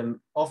need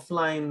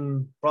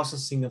offline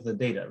processing of the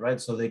data, right?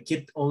 So the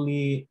kit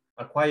only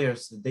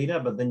acquires the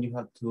data, but then you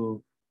have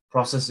to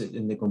process it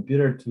in the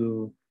computer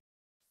to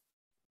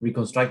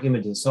reconstruct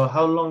images. So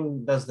how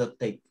long does that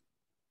take?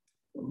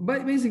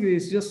 But basically,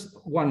 it's just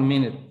 1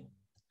 minute.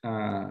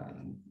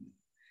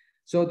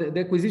 So the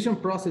acquisition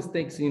process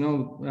takes,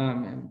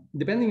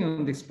 depending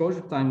on the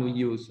exposure time we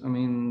use, I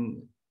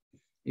mean,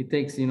 it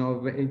takes,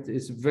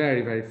 it's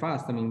very, very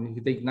fast. I mean, if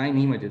you take 9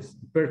 images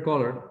per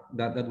color,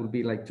 that would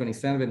be like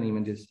 27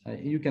 images.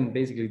 You can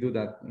basically do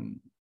that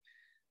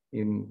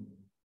in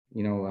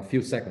a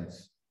few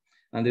seconds.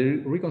 And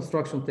the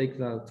reconstruction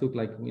took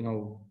like,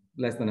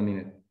 less than a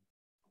minute.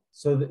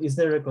 So is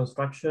there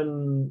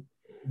reconstruction,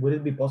 would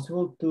it be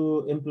possible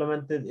to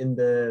implement it in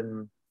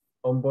the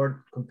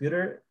onboard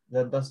computer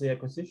that does the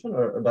acquisition,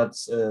 or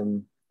that's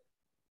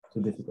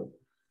too difficult?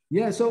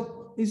 Yeah,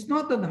 so it's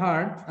not that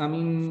hard. I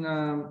mean,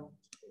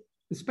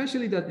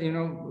 especially that,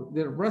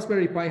 the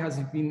Raspberry Pi has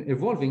been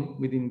evolving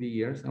within the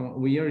years.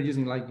 We are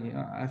using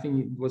I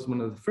think it was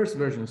one of the first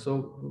versions.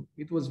 So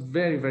it was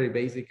very, very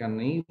basic and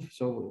naive.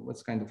 So it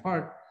was kind of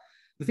hard.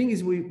 The thing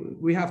is,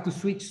 we have to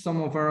switch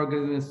some of our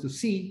algorithms to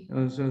C.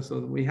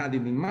 So we had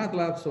it in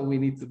MATLAB, so we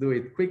need to do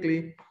it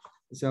quickly.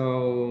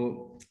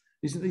 So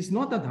it's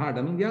not that hard.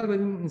 I mean, the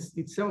algorithm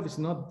itself is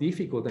not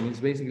difficult. I mean, it's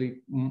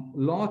basically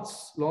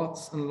lots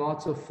and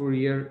lots of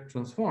Fourier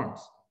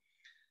transforms.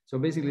 So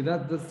basically,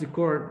 that's the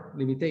core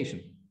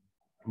limitation.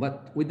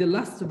 But with the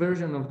last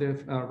version of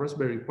the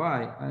Raspberry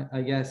Pi,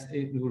 I guess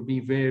it will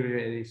be very,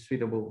 very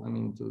suitable, I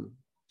mean,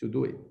 to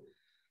do it.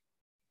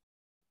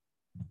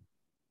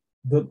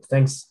 Good,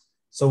 thanks.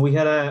 So we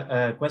had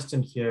a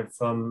question here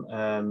from,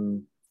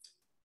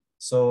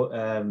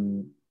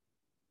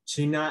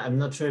 China. I'm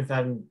not sure if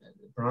I'm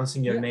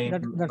pronouncing your name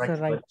that's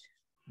right.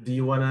 Do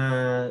you want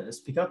to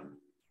speak up?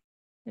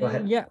 Go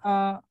ahead. Yeah,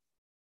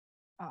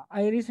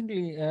 I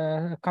recently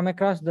come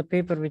across the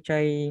paper which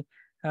I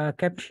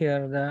kept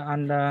here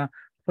on the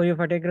Fourier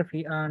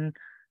Ptychography, and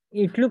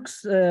it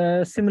looks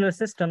similar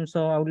system.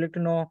 So I would like to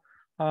know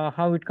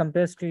how it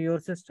compares to your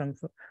system.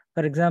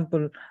 For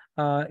example,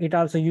 it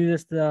also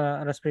uses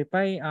the Raspberry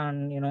Pi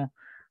and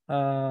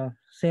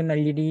same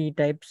LED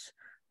types,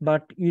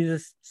 but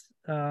uses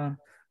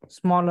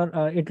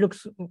smaller. It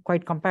looks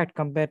quite compact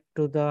compared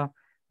to the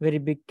very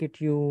big kit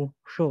you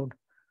showed.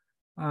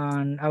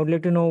 And I would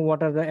like to know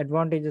what are the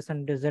advantages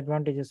and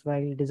disadvantages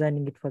while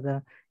designing it for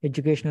the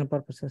educational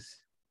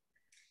purposes.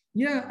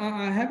 Yeah,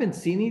 I haven't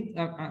seen it.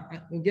 I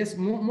guess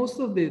most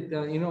of the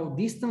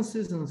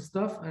distances and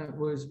stuff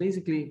was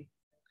basically,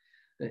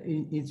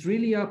 it's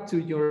really up to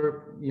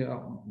your,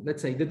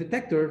 let's say the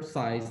detector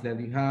size that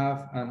you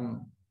have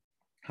and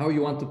how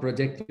you want to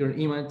project your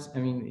image. I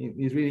mean,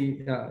 it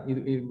really,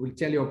 it will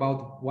tell you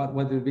about what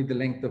will be the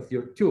length of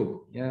your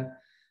tube. Yeah.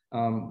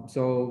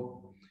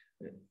 So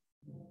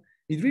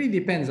it really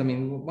depends. I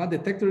mean, what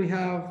detector you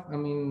have, I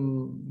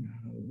mean,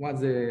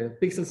 what's the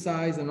pixel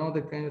size and all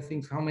that kind of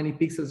things, how many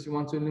pixels you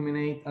want to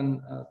illuminate and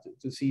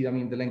to see, I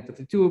mean, the length of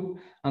the tube.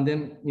 And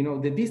then,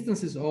 the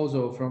distances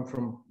also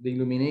from the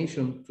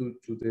illumination to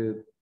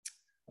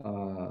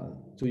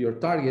your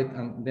target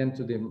and then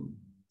to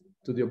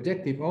the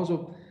objective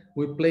also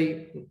will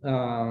play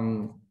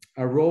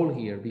a role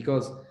here,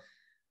 because,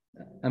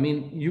 I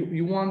mean,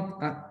 you want,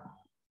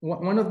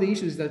 one of the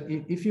issues is that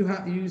if you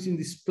have using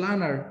this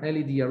planar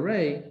LED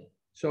array,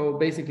 so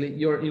basically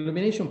your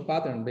illumination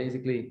pattern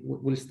basically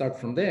will start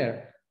from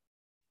there.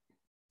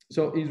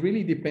 So it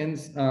really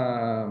depends.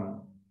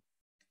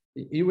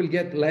 You will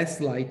get less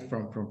light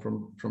from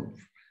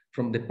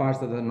the parts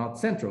that are not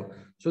central.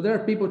 So there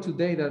are people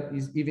today that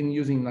is even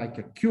using like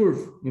a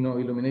curve,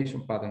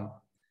 illumination pattern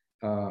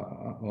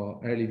or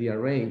LED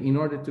array in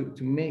order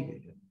to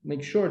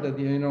make sure that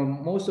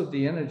most of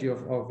the energy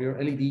of your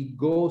LED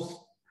goes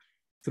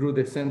through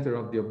the center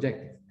of the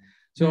objective.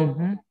 So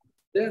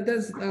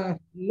there's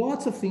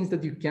lots of things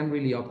that you can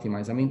really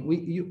optimize. I mean,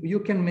 you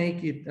can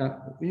make it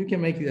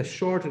a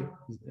shorter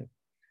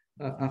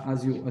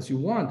as you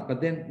want,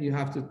 but then you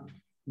have to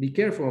be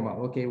careful about,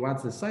 okay,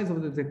 what's the size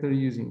of the detector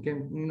you're using?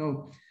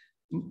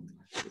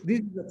 This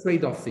is a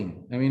trade-off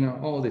thing,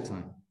 all the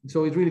time.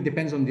 So it really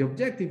depends on the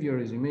objective you're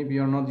using. Maybe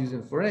you're not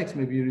using 4x,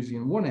 maybe you're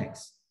using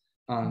 1x.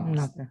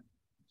 Okay.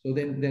 So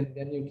then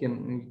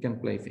you can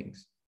play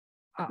things.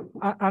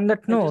 On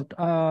that note,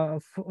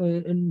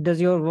 does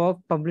your work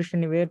publish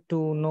anywhere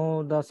to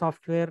know the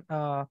software,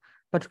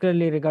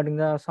 particularly regarding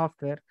the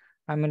software?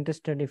 I'm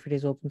interested if it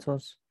is open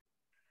source.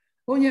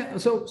 Oh yeah,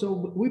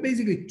 so we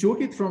basically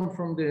took it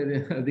from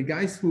the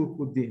guys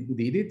who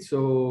did it.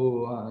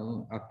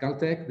 So at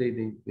Caltech,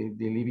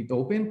 they leave it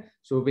open.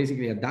 So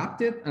basically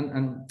adapted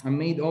and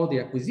made all the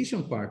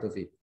acquisition part of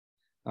it.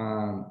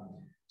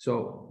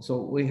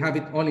 So we have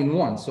it all in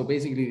one. So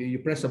basically you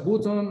press a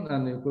button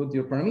and you put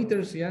your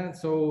parameters. Yeah.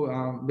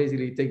 So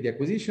basically take the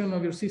acquisition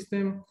of your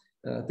system,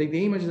 take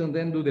the images and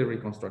then do the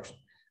reconstruction.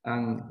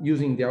 And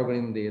using the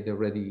algorithm they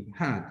already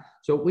had.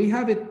 So we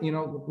have it,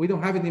 we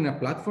don't have it in a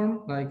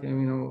platform, like,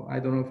 I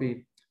don't know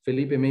if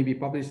Felipe maybe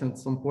published at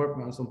some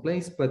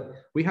place, but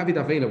we have it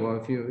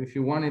available. If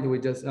you want it, we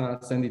just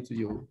send it to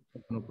you,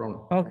 no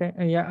problem. Okay,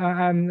 yeah,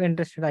 I'm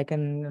interested, I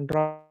can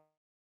draw.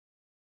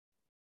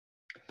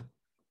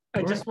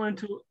 I just wanted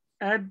to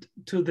add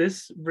to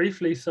this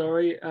briefly,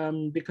 sorry,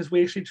 because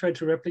we actually tried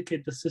to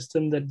replicate the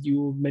system that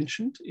you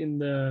mentioned in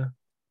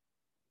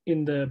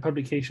the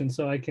publication,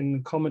 so I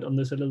can comment on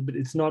this a little bit.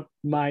 It's not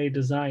my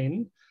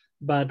design,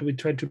 but we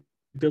tried to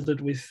build it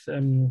with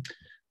the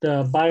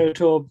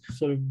biotope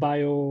sort of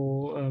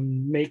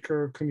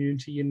maker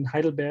community in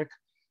Heidelberg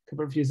a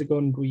couple of years ago,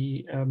 and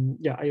we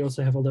I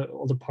also have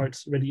all the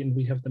parts ready, and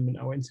we have them in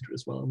our institute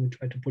as well, and we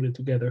try to put it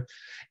together.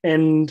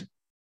 And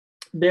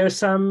there's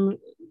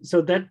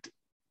so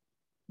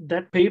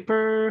that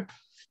paper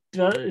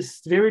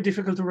is very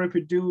difficult to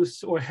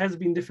reproduce, or has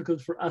been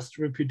difficult for us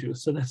to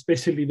reproduce. So that's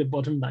basically the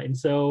bottom line.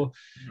 So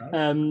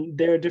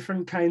there are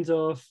different kinds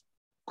of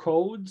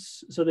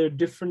codes. So there are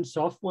different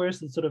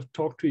softwares that sort of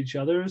talk to each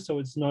other. So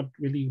it's not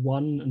really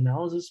one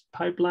analysis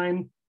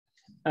pipeline.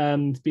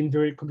 It's been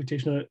very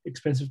computationally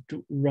expensive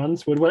to run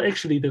through it. Well,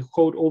 actually, the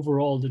code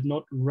overall did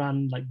not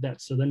run like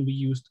that. So then we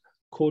used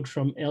code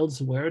from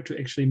elsewhere to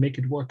actually make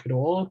it work at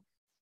all.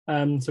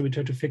 So we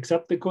try to fix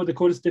up the code. The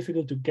code is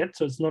difficult to get,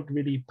 so it's not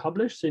really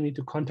published. So you need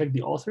to contact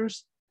the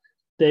authors.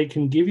 They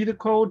can give you the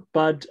code,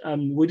 but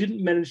we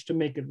didn't manage to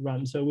make it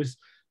run. So it was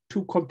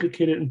too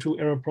complicated and too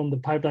error-prone, the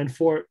pipeline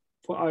for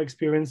our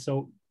experience.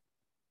 So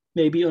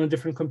maybe on a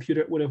different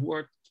computer it would have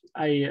worked.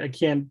 I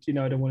can't,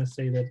 I don't want to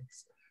say that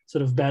it's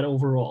sort of bad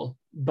overall.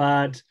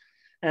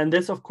 And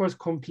that's of course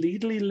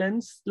completely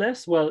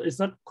lensless. Well, it's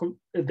not,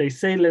 they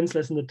say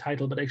lensless in the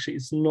title, but actually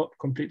it's not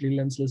completely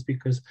lensless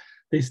because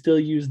they still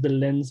use the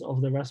lens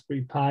of the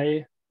Raspberry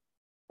Pi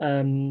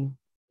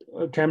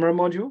camera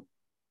module,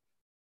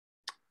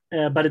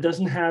 but it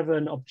doesn't have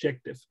an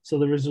objective. So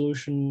the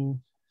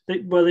resolution,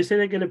 they say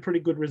they get a pretty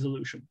good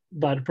resolution,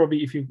 but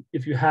probably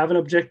if you have an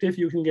objective,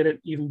 you can get an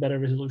even better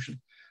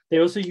resolution. They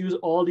also use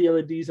all the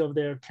LEDs of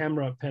their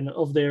camera panel,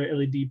 of their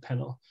LED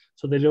panel.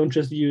 So they don't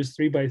just use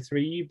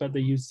 3x3, but they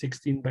use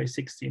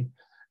 16x16.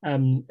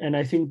 And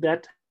I think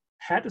that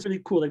hat is really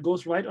cool. It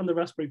goes right on the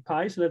Raspberry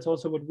Pi. So that's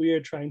also what we are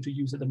trying to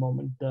use at the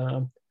moment.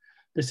 The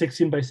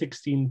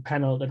 16x16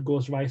 panel that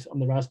goes right on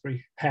the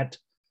Raspberry hat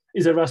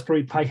is a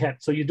Raspberry Pi hat.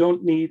 So you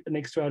don't need an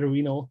extra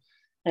Arduino,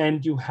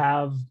 and you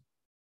have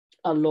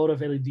a lot of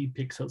LED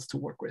pixels to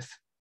work with.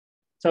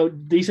 So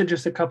these are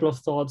just a couple of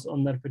thoughts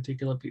on that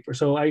particular paper.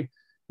 So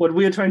what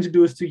we are trying to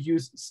do is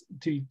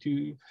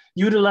to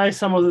utilize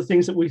some of the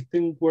things that we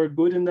think were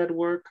good in that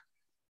work.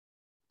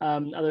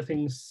 Other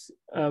things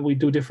we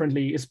do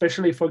differently,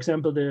 especially, for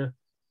example,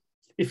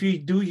 if you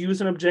do use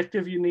an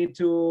objective, you need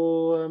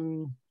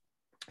to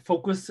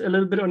focus a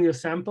little bit on your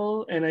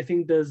sample. And I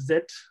think the Z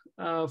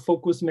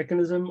focus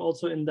mechanism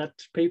also in that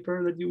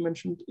paper that you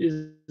mentioned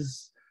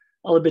is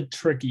a little bit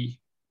tricky.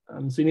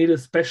 So you need a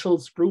special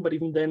screw, but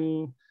even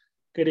then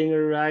getting it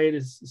right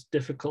is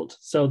difficult.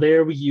 So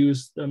there we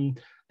use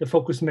the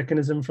focus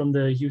mechanism from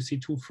the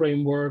UC2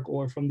 framework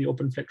or from the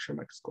open flexure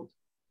microscope.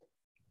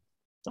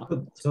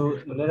 So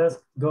let us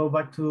go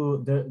back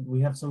to we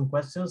have some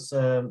questions.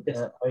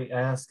 Yes. I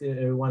asked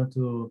everyone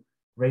to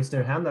raise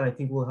their hand, and I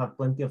think we'll have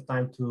plenty of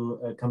time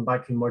to come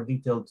back in more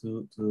detail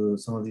to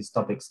some of these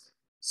topics.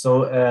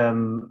 So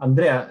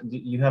Andrea, do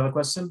you have a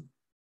question?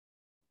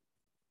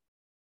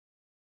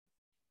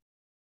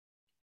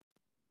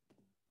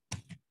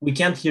 We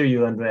can't hear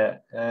you,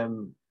 Andrea.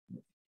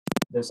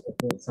 There's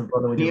some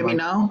problem with your mic. Can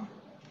you hear me now?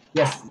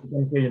 Yes, we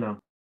can hear you now.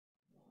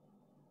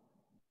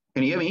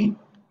 Can you hear me?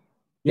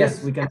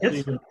 Yes, we can hear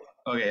you.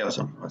 Okay,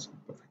 awesome, perfect.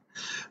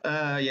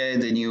 Yeah,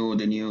 the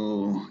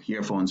new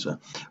earphones.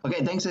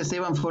 Okay, thanks,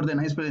 Esteban, for the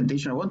nice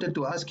presentation. I wanted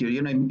to ask you,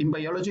 in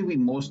biology, we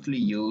mostly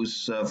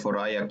use for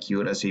eye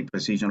accuracy,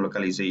 precision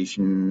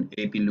localization,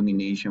 AP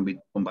illumination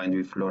combined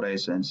with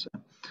fluorescence.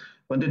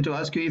 Wanted to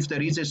ask you if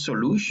there is a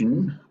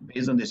solution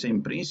based on the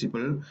same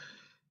principle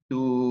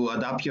to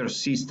adapt your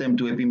system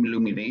to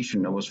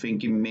illumination? I was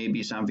thinking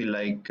maybe something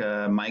like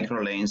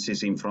micro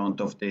lenses in front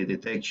of the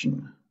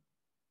detection.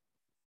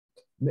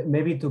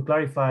 Maybe to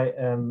clarify,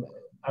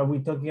 are we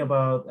talking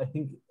about, I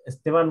think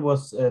Esteban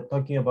was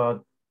talking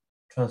about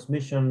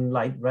transmission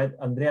light, right?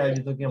 Andrea, are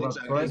you talking about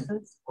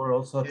fluorescence or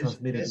also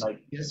transmitted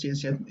light? Yes.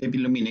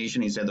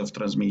 Illumination instead of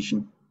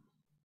transmission.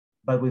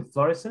 But with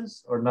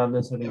fluorescence or not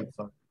necessarily with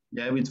fluorescence?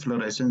 Yeah, with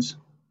fluorescence.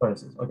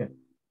 Fluorescence, okay.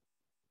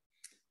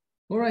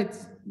 All right.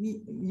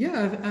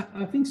 Yeah,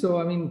 I think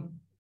so. I mean,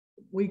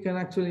 we can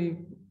actually,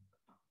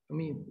 I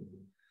mean,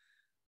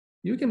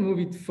 you can move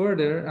it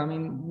further. I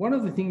mean, one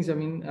of the things, I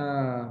mean,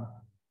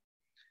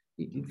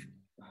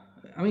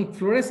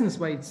 fluorescence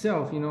by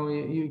itself,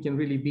 you can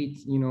really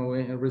beat,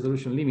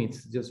 resolution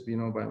limits just,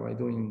 by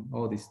doing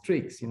all these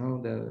tricks,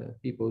 that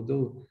people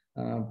do.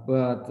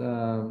 But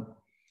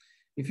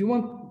if you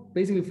want,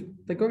 basically,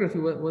 ptychography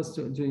was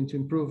to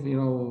improve,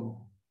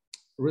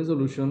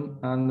 resolution.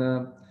 And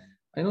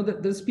I know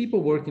that there's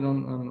people working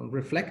on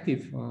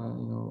reflective,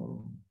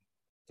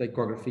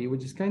 ptychography,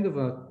 which is kind of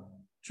a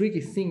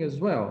tricky thing as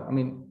well. I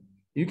mean,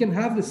 you can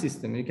have the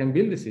system, you can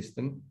build the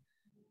system,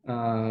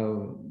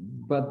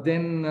 but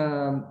then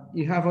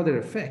you have other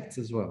effects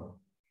as well.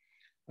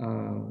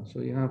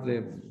 So you have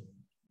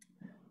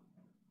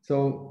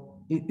so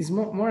it's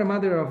more a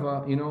matter of,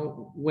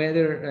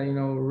 whether,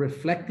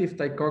 reflective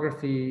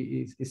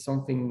ptychography is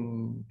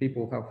something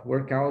people have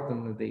worked out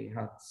and they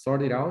have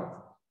sorted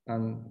out.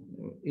 And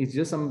it's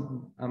just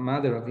a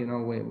matter of,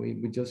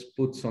 we just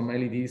put some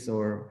LEDs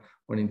or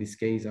in this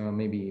case,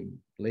 maybe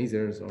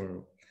lasers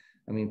or,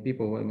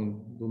 people,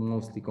 do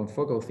mostly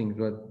confocal things,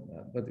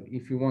 but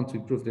if you want to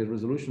improve the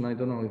resolution, I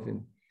don't know if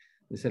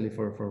necessarily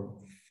for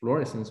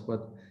fluorescence,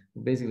 but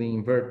basically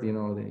invert,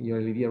 your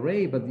LED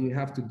array, but you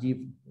have to give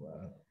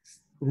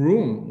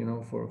room,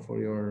 for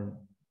your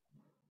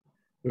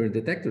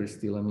detector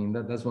still. I mean,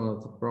 that's one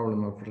of the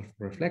problem of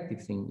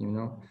reflective thing, you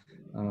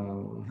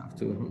have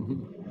to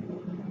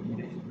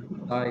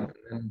hide,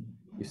 and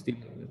you still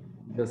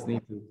just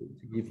need to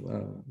give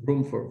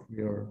room for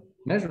your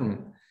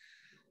measurement.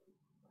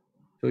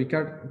 So you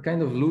can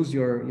kind of lose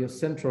your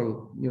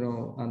central,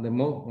 and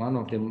one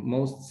of the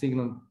most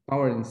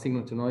power in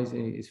signal to noise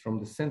is from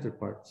the center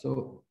part.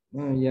 So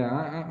yeah,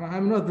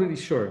 I'm not really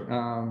sure.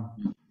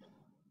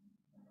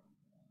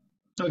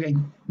 Okay,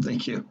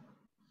 thank you.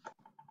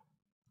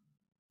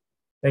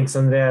 Thanks,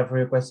 Andrea, for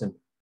your question.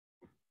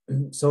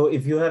 So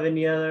if you have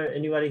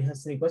anybody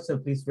has any question,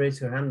 please raise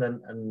your hand,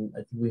 and I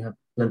think we have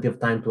plenty of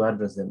time to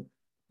address them.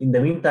 In the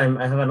meantime,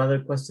 I have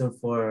another question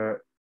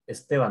for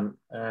Esteban.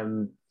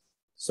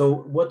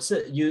 So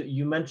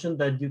you mentioned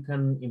that you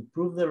can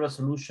improve the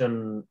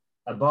resolution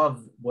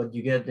above what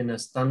you get in a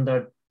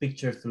standard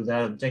picture through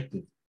that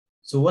objective.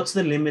 So what's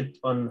the limit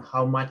on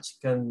how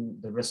much can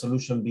the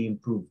resolution be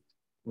improved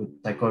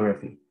with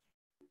ptychography?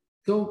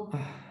 So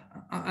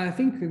I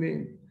think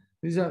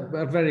this is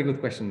a very good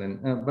question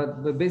then.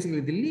 But basically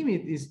the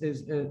limit is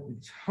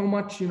how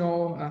much,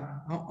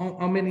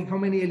 how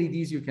many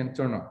LEDs you can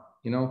turn on,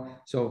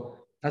 so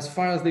as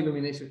far as the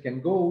illumination can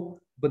go,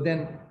 but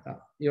then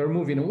you're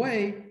moving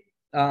away,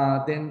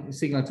 then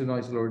signal to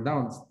noise lower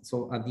down.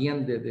 So at the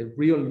end, the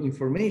real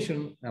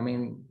information,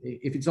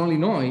 if it's only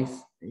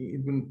noise,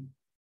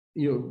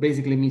 you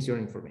basically miss your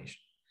information.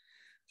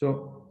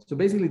 So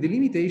basically the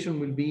limitation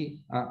will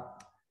be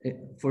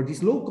for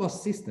this low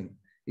cost system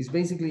is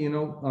basically,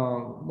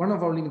 one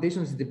of our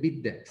limitations is the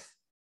bit depth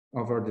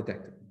of our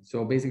detector.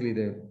 So basically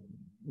the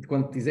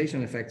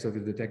quantization effects of the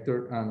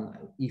detector, and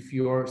if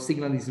your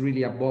signal is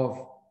really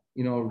above,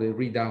 the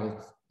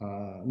readout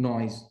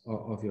noise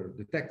of your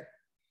detector.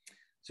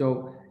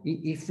 So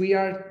if we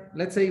are,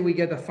 let's say we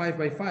get a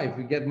 5x5,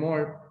 we get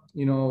more,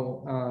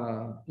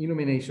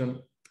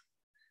 illumination,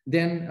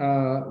 then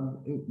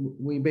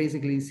we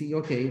basically see,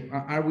 okay,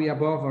 are we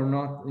above or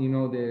not,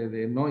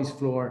 the noise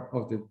floor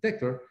of the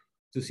detector,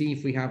 to see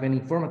if we have any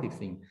informative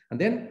thing. And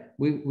then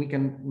we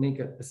can make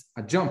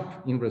a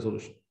jump in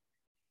resolution,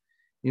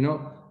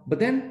 but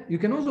then you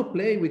can also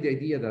play with the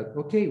idea that,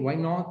 okay, why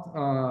not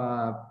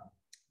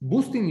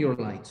boosting your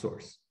light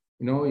source,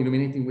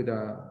 illuminating with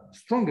a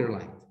stronger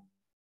light,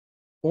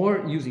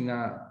 or using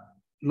a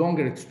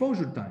longer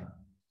exposure time,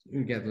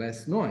 you get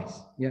less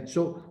noise. Yeah.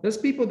 So there's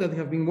people that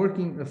have been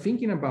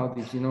thinking about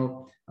this,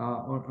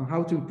 on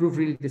how to improve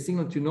really the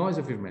signal to noise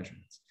of your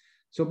measurements.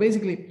 So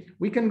basically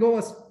we can go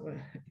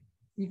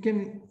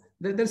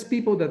there's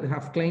people that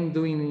have claimed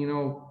doing,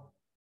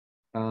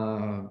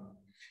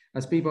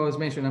 as people always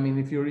mentioned,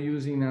 if you're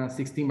using a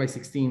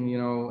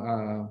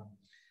 16x16,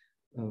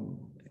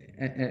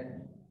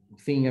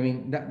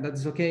 thing,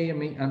 that's okay.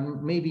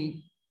 And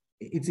maybe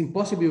it's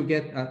impossible to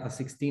get a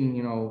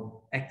 16,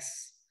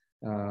 X.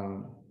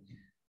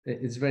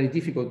 It's very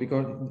difficult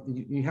because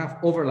you have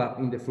overlap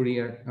in the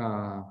Fourier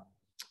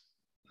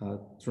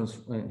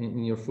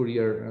in your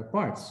Fourier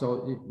parts.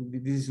 So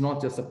this is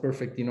not just a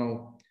perfect, you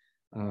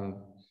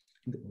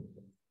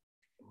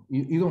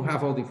don't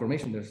have all the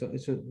information there. So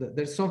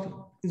there's something.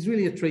 It's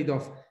really a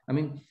trade-off. I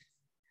don't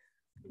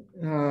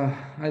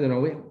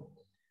know.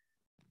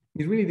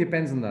 it really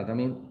depends on that. I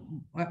mean,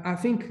 I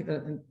think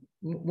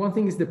one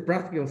thing is the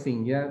practical thing,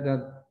 yeah,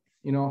 that,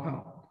 you know, how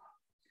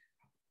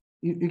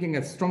you can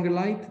get stronger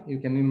light, you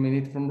can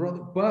illuminate from road,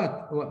 but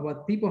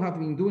what people have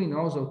been doing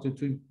also to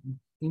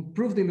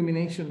improve the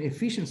illumination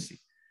efficiency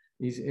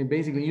is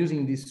basically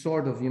using this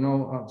sort of, you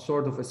know,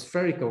 sort of a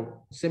spherical,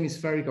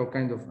 semi-spherical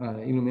kind of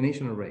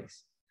illumination arrays,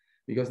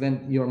 because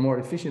then you're more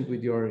efficient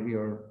with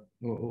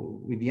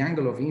with the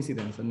angle of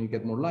incidence and you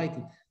get more light.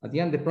 At the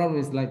end, the problem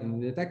is light in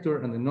the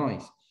detector and the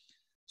noise.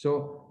 So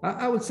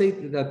I would say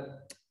that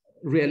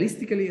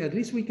realistically, at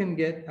least we can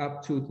get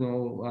up to, you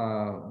know,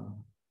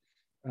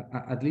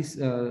 at least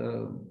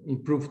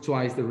improve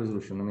twice the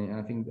resolution. I mean,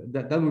 I think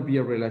that would be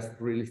a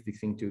realistic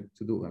thing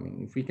to do. I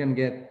mean, if we can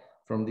get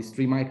from these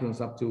 3 microns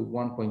up to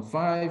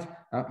 1.5,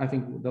 I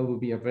think that would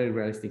be a very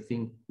realistic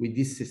thing with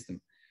this system.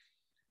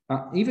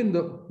 Even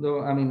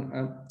though I mean,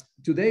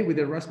 today with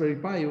the Raspberry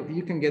Pi,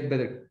 you can get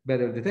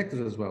better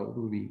detectors as well. It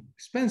will be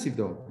expensive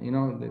though. You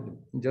know,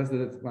 just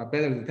a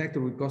better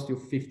detector would cost you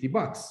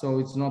 $50, so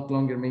it's not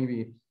longer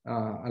maybe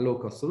a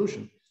low-cost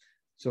solution.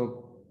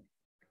 So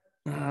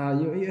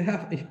you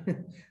have,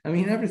 I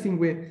mean, everything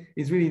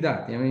is really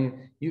that. I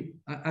mean,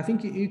 I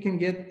think you can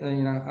get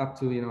you know, up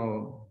to, you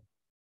know,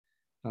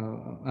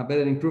 a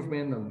better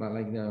improvement of,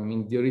 like, I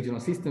mean, the original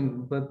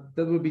system, but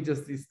that would be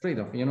just this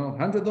trade-off, you know,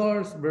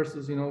 $100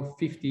 versus, you know,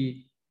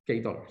 $50K,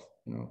 you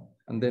know,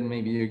 and then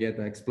maybe you get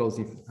an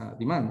explosive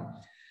demand.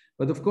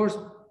 But of course,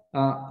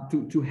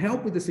 to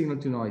help with the signal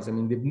to noise, I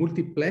mean, the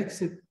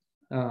multiplexed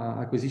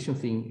acquisition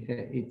thing,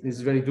 it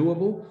is very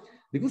doable.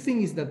 The good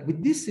thing is that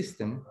with this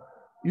system,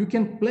 you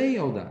can play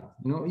all that,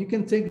 you know, you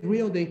can take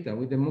real data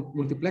with the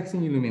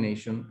multiplexing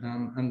illumination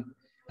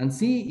and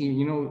see,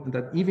 you know,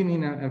 that even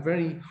in a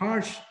very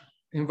harsh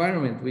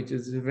environment, which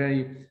is a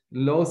very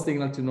low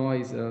signal to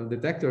noise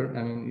detector,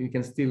 I mean, you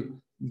can still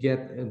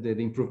get the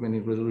improvement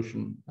in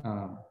resolution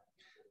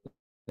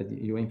that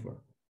you aim for.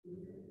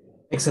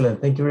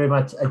 Excellent, thank you very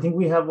much. I think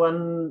we have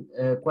one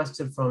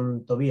question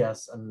from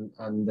Tobias,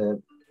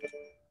 and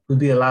would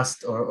be the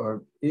last,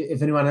 or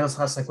if anyone else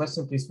has a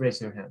question, please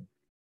raise your hand.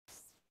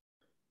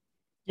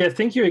 Yeah,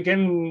 thank you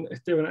again,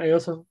 Esteban. I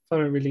also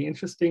found it really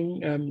interesting.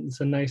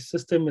 It's a nice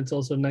system. It's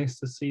also nice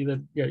to see that,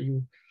 yeah,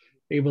 you're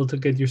able to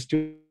get your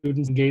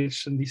students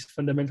engaged in these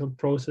fundamental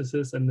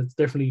processes. And it's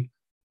definitely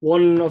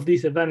one of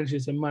these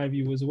advantages in my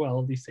view as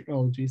well, these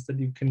technologies, that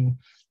you can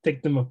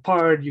take them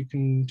apart, you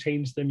can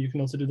change them, you can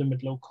also do them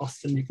at low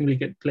cost, and you can really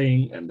get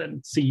playing and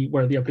then see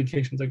where the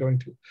applications are going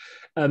to.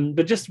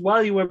 But just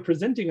while you were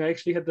presenting, I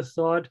actually had the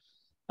thought,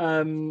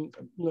 I'm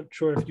not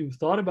sure if you've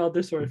thought about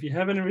this or if you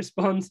have any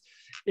response,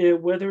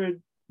 whether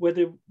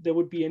there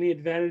would be any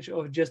advantage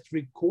of just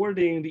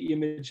recording the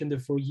image in the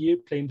Fourier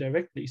plane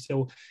directly.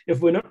 So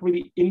if we're not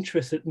really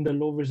interested in the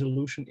low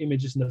resolution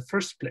images in the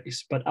first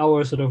place, but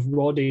our sort of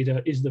raw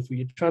data is the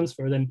Fourier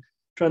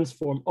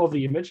transform of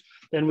the image,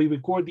 then we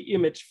record the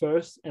image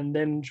first and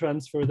then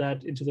transfer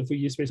that into the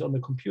Fourier space on the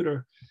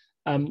computer,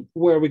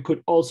 where we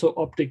could also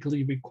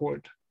optically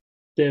record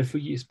the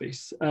Fourier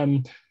space.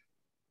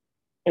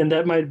 And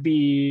that might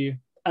be,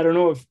 I don't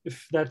know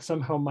if that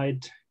somehow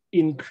might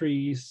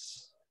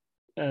increase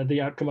the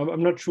outcome.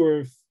 I'm not sure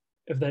if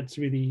that's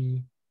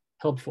really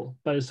helpful,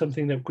 but it's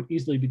something that could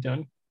easily be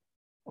done.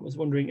 I was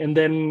wondering. And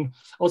then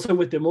also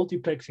with the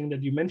multiplexing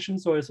that you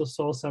mentioned, so I also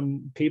saw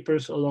some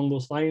papers along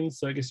those lines.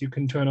 So I guess you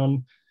can turn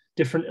on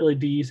different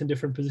LEDs in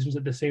different positions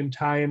at the same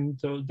time,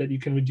 so that you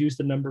can reduce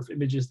the number of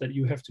images that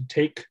you have to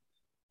take,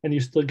 and you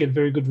still get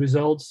very good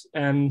results.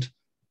 And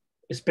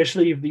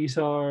especially if these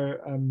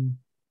are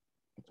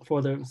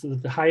for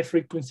the high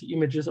frequency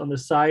images on the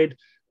side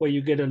where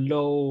you get a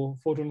low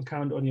photon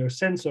count on your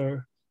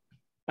sensor,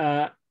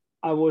 I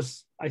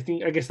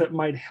guess that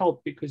might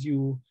help, because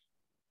you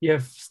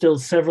have still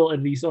several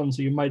of these on,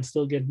 so you might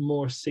still get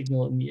more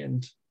signal in the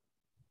end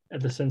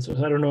at the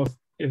sensors. I don't know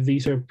if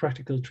these are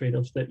practical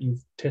trade-offs that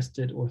you've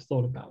tested or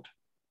thought about.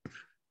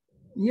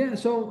 Yeah,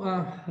 so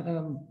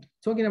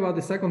talking about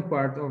the second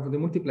part of the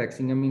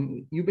multiplexing, I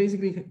mean, you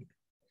basically,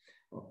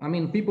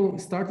 people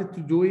started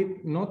to do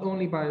it not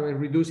only by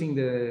reducing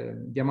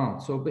the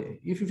amount. So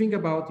if you think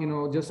about, you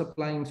know, just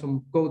applying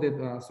some coded,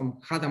 some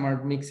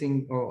Hadamard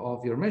mixing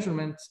of your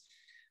measurements,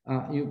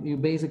 you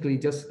basically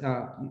just,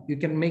 you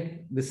can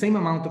make the same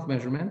amount of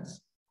measurements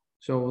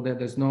so that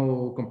there's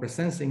no compressed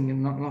sensing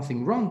and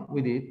nothing wrong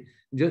with it,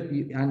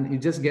 and you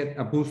just get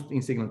a boost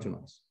in signal to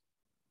noise.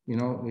 You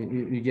know,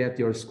 you get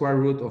your square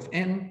root of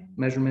n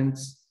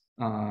measurements,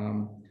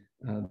 a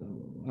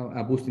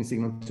boost in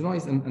signal to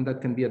noise, and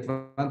that can be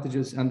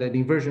advantages, and the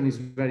inversion is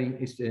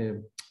very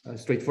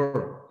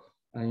straightforward.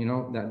 You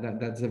know,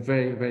 that's a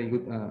very, very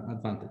good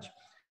advantage.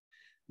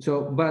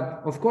 So,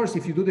 but of course,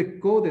 if you do the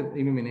coded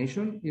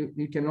illumination,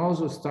 you can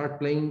also start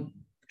playing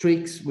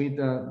tricks with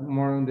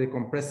more on the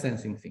compressed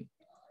sensing thing.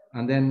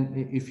 And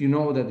then if you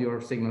know that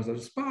your signals are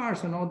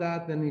sparse and all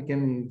that, then you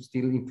can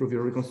still improve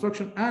your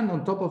reconstruction. And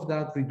on top of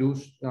that,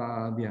 reduce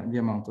the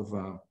amount of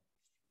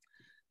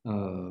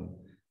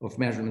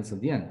measurements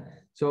at the end.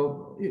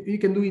 So you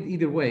can do it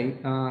either way.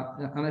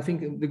 And I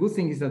think the good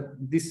thing is that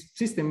this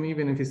system,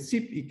 even if it's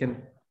cheap, it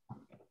can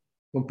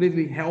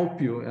completely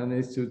help you, and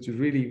is to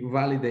really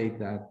validate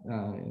that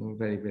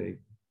very, very,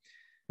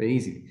 very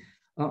easy.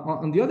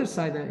 On the other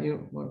side,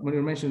 when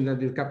you mentioned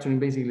that you're capturing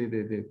basically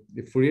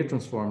the Fourier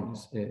transform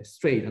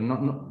straight, and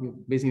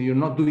basically you're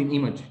not doing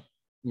image,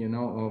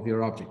 of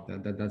your object.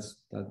 That's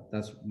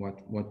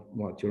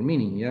what you're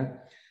meaning, yeah.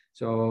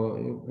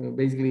 So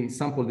basically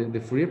sample the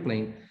Fourier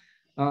plane.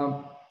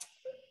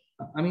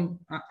 I mean,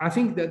 I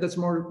think that's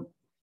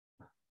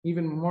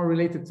even more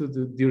related to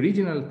the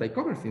original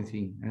Ptychography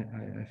thing.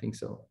 I think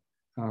so.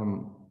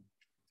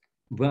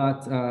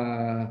 But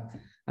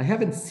I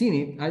haven't seen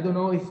it. I don't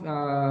know if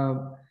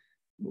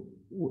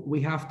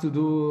we have to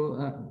do,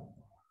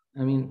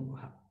 I mean,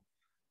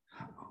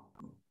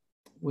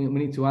 we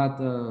need to add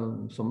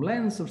some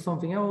lens or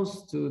something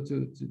else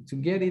to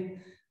get it.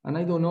 And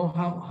I don't know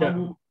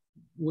how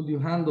would you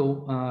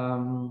handle,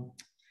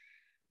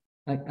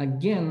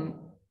 again,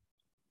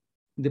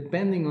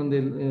 depending on the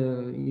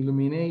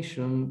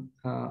illumination,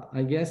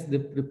 I guess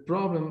the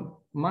problem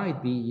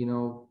might be,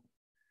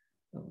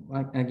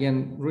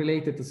 again,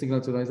 related to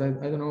signal to noise. I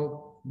don't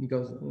know,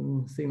 because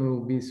signal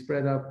will be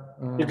spread up.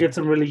 You get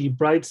some really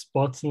bright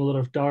spots and a lot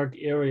of dark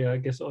area, I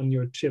guess, on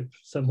your chip.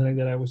 Something like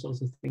that. I was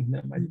also thinking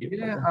that might be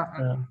a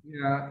problem.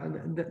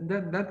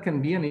 That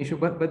can be an issue,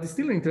 but it's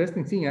still an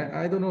interesting thing.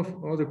 I don't know if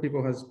other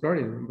people have explored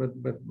it,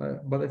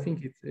 but I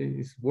think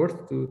it's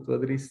worth to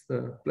at least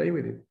play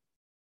with it.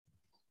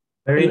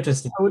 Very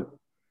interesting.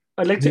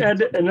 I'd like to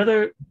add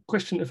another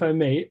question, if I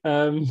may.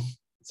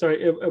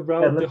 Sorry,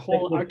 about the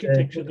whole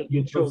architecture that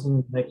you chose. In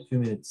the next few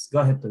minutes. Go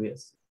ahead,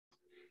 Tobias.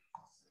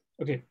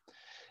 Okay.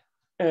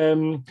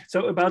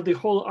 So about the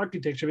whole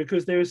architecture,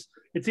 because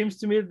it seems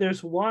to me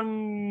there's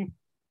one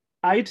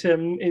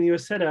item in your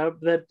setup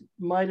that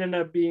might end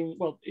up being,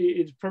 well,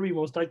 it probably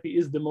most likely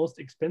is the most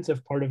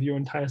expensive part of your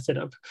entire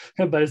setup,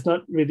 but it's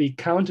not really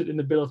counted in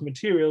the bill of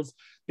materials,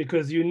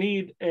 because you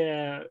need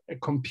a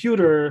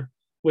computer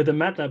with a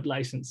MATLAB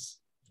license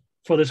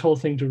for this whole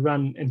thing to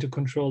run and to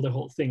control the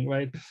whole thing,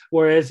 right?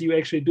 Whereas you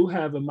actually do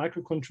have a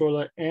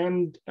microcontroller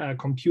and a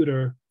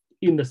computer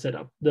in the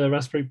setup, the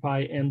Raspberry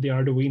Pi and the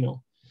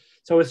Arduino.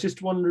 So I was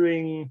just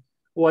wondering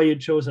why you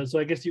chose that. So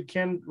I guess you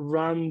can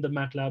run the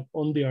MATLAB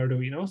on the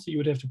Arduino, so you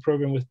would have to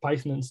program with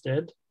Python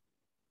instead.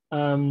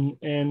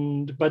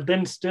 But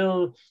then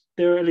still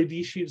there are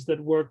LED sheets that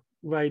work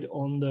right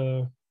on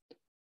the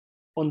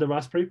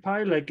Raspberry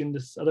Pi, like in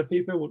this other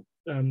paper, what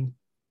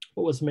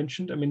was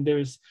mentioned. I mean,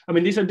 these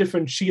are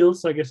different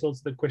shields. So I guess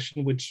also the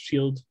question which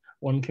shield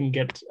one can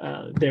get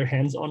their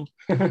hands on.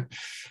 But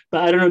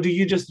I don't know, do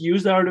you just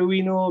use the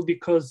Arduino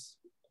because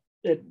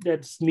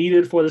that's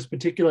needed for this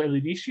particular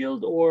LED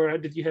shield, or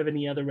did you have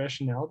any other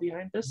rationale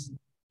behind this?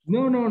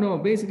 No.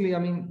 Basically, I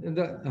mean,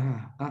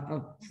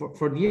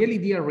 for the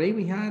LED array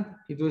we had,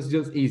 it was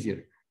just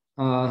easier.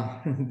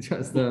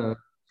 Just the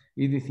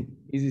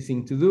easy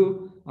thing to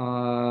do.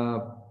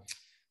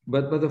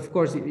 But of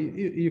course,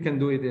 you can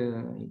do it.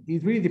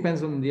 It really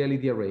depends on the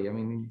LED array. I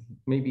mean,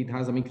 maybe it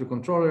has a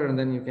microcontroller, and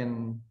then you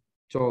can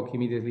talk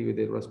immediately with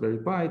the Raspberry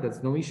Pi.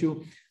 That's no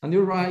issue. And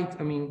you're right.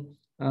 I mean,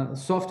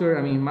 software.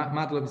 I mean,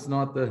 MATLAB is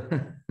not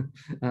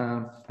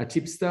a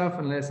cheap stuff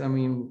unless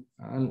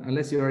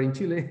you are in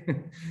Chile.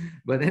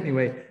 But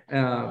anyway,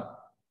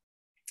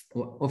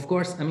 of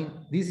course, I mean,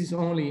 this is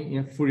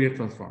only Fourier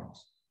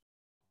transforms.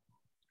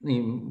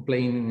 Playing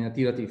in an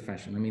iterative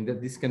fashion. I mean,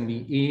 that this can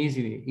be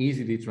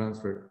easily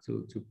transferred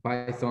to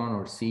Python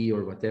or C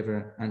or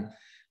whatever.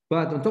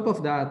 But on top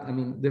of that, I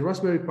mean, the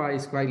Raspberry Pi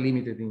is quite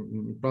limited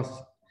in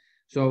processing.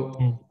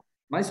 So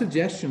my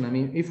suggestion, I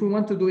mean, if we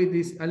want to do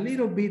this a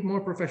little bit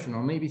more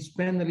professional, maybe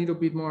spend a little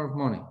bit more of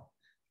money,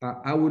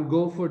 I would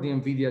go for the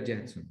NVIDIA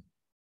Jetson.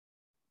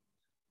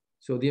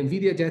 So the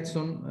NVIDIA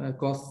Jetson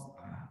costs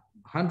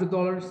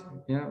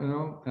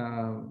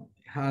 $100,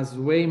 has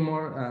way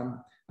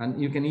more, and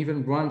you can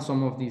even run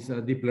some of these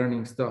deep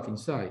learning stuff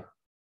inside,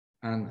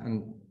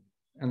 and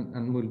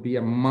will be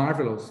a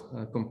marvelous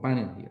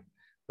companion here.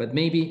 But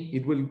maybe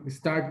it will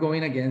start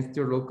going against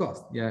your low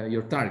cost,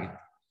 your target.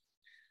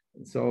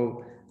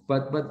 So,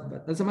 but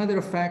as a matter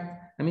of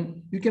fact, I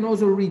mean, you can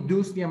also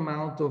reduce the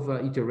amount of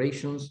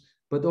iterations,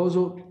 but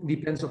also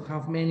depends on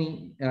how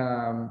many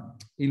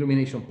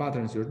illumination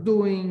patterns you're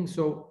doing.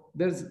 So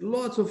there's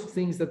lots of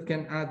things that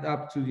can add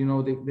up to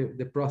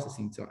the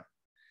processing time.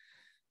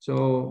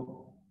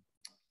 So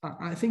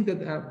I think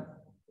that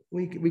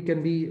we can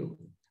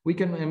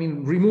I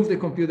mean, remove the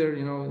computer,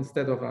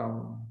 instead of a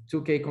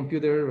 2K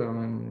computer,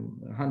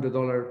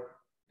 $100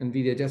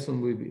 NVIDIA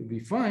Jetson will be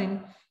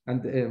fine.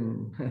 And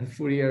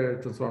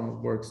Fourier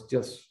transform works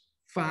just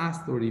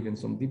fast, or even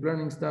some deep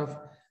learning stuff,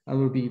 and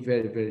will be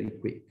very, very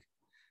quick.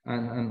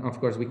 And of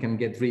course, we can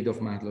get rid of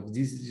MATLAB.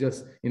 This is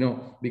just,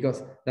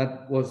 because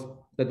that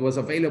was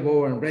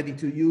available and ready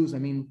to use. I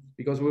mean,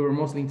 because we were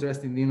mostly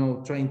interested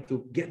in, trying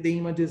to get the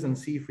images and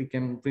see if we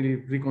can really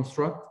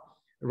reconstruct.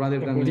 rather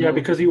than yeah,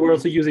 because you were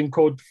also using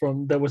code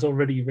from that was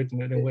already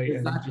written in a way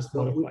and just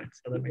so modified.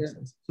 So that makes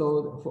sense.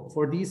 So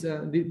for these,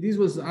 this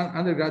was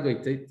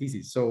undergraduate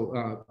thesis.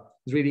 So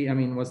it's really, I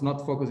mean, was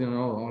not focusing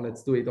on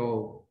let's do it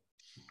all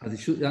as it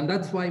should, and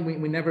that's why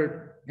we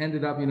never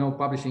ended up,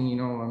 publishing,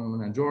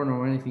 on a journal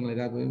or anything like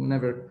that. We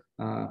never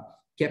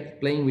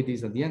kept playing with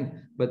this at the end,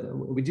 but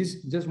we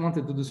just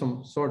wanted to do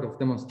some sort of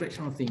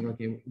demonstrational thing.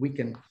 Okay, we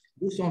can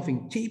do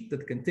something cheap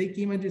that can take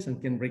images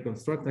and can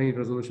reconstruct high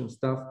resolution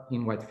stuff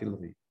in wide field of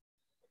view.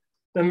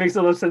 That makes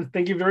a lot of sense.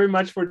 Thank you very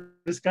much for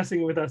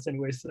discussing with us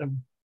anyways.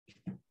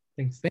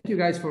 Thanks. Thank you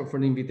guys for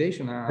the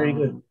invitation. Very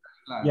good.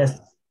 Yes.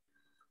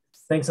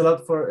 Thanks a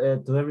lot for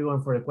to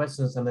everyone for the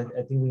questions. And I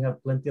think we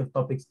have plenty of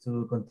topics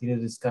to continue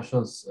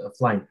discussions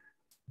offline.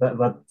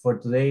 But for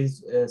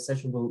today's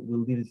session,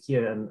 we'll leave it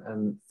here.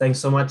 And thanks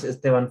so much,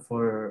 Esteban,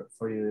 for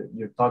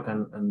your talk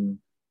and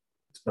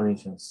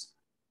explanations.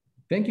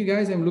 Thank you,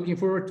 guys. I'm looking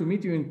forward to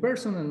meet you in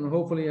person, and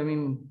hopefully, I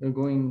mean, we're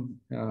going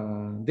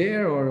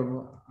there,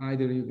 or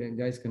either you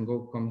guys can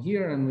come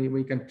here, and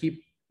we can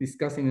keep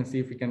discussing and see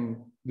if we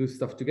can do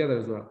stuff together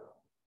as well.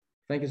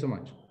 Thank you so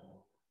much.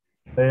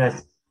 Very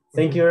nice.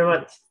 Thank you very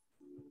much.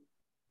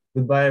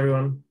 Goodbye,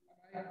 everyone.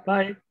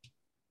 Bye.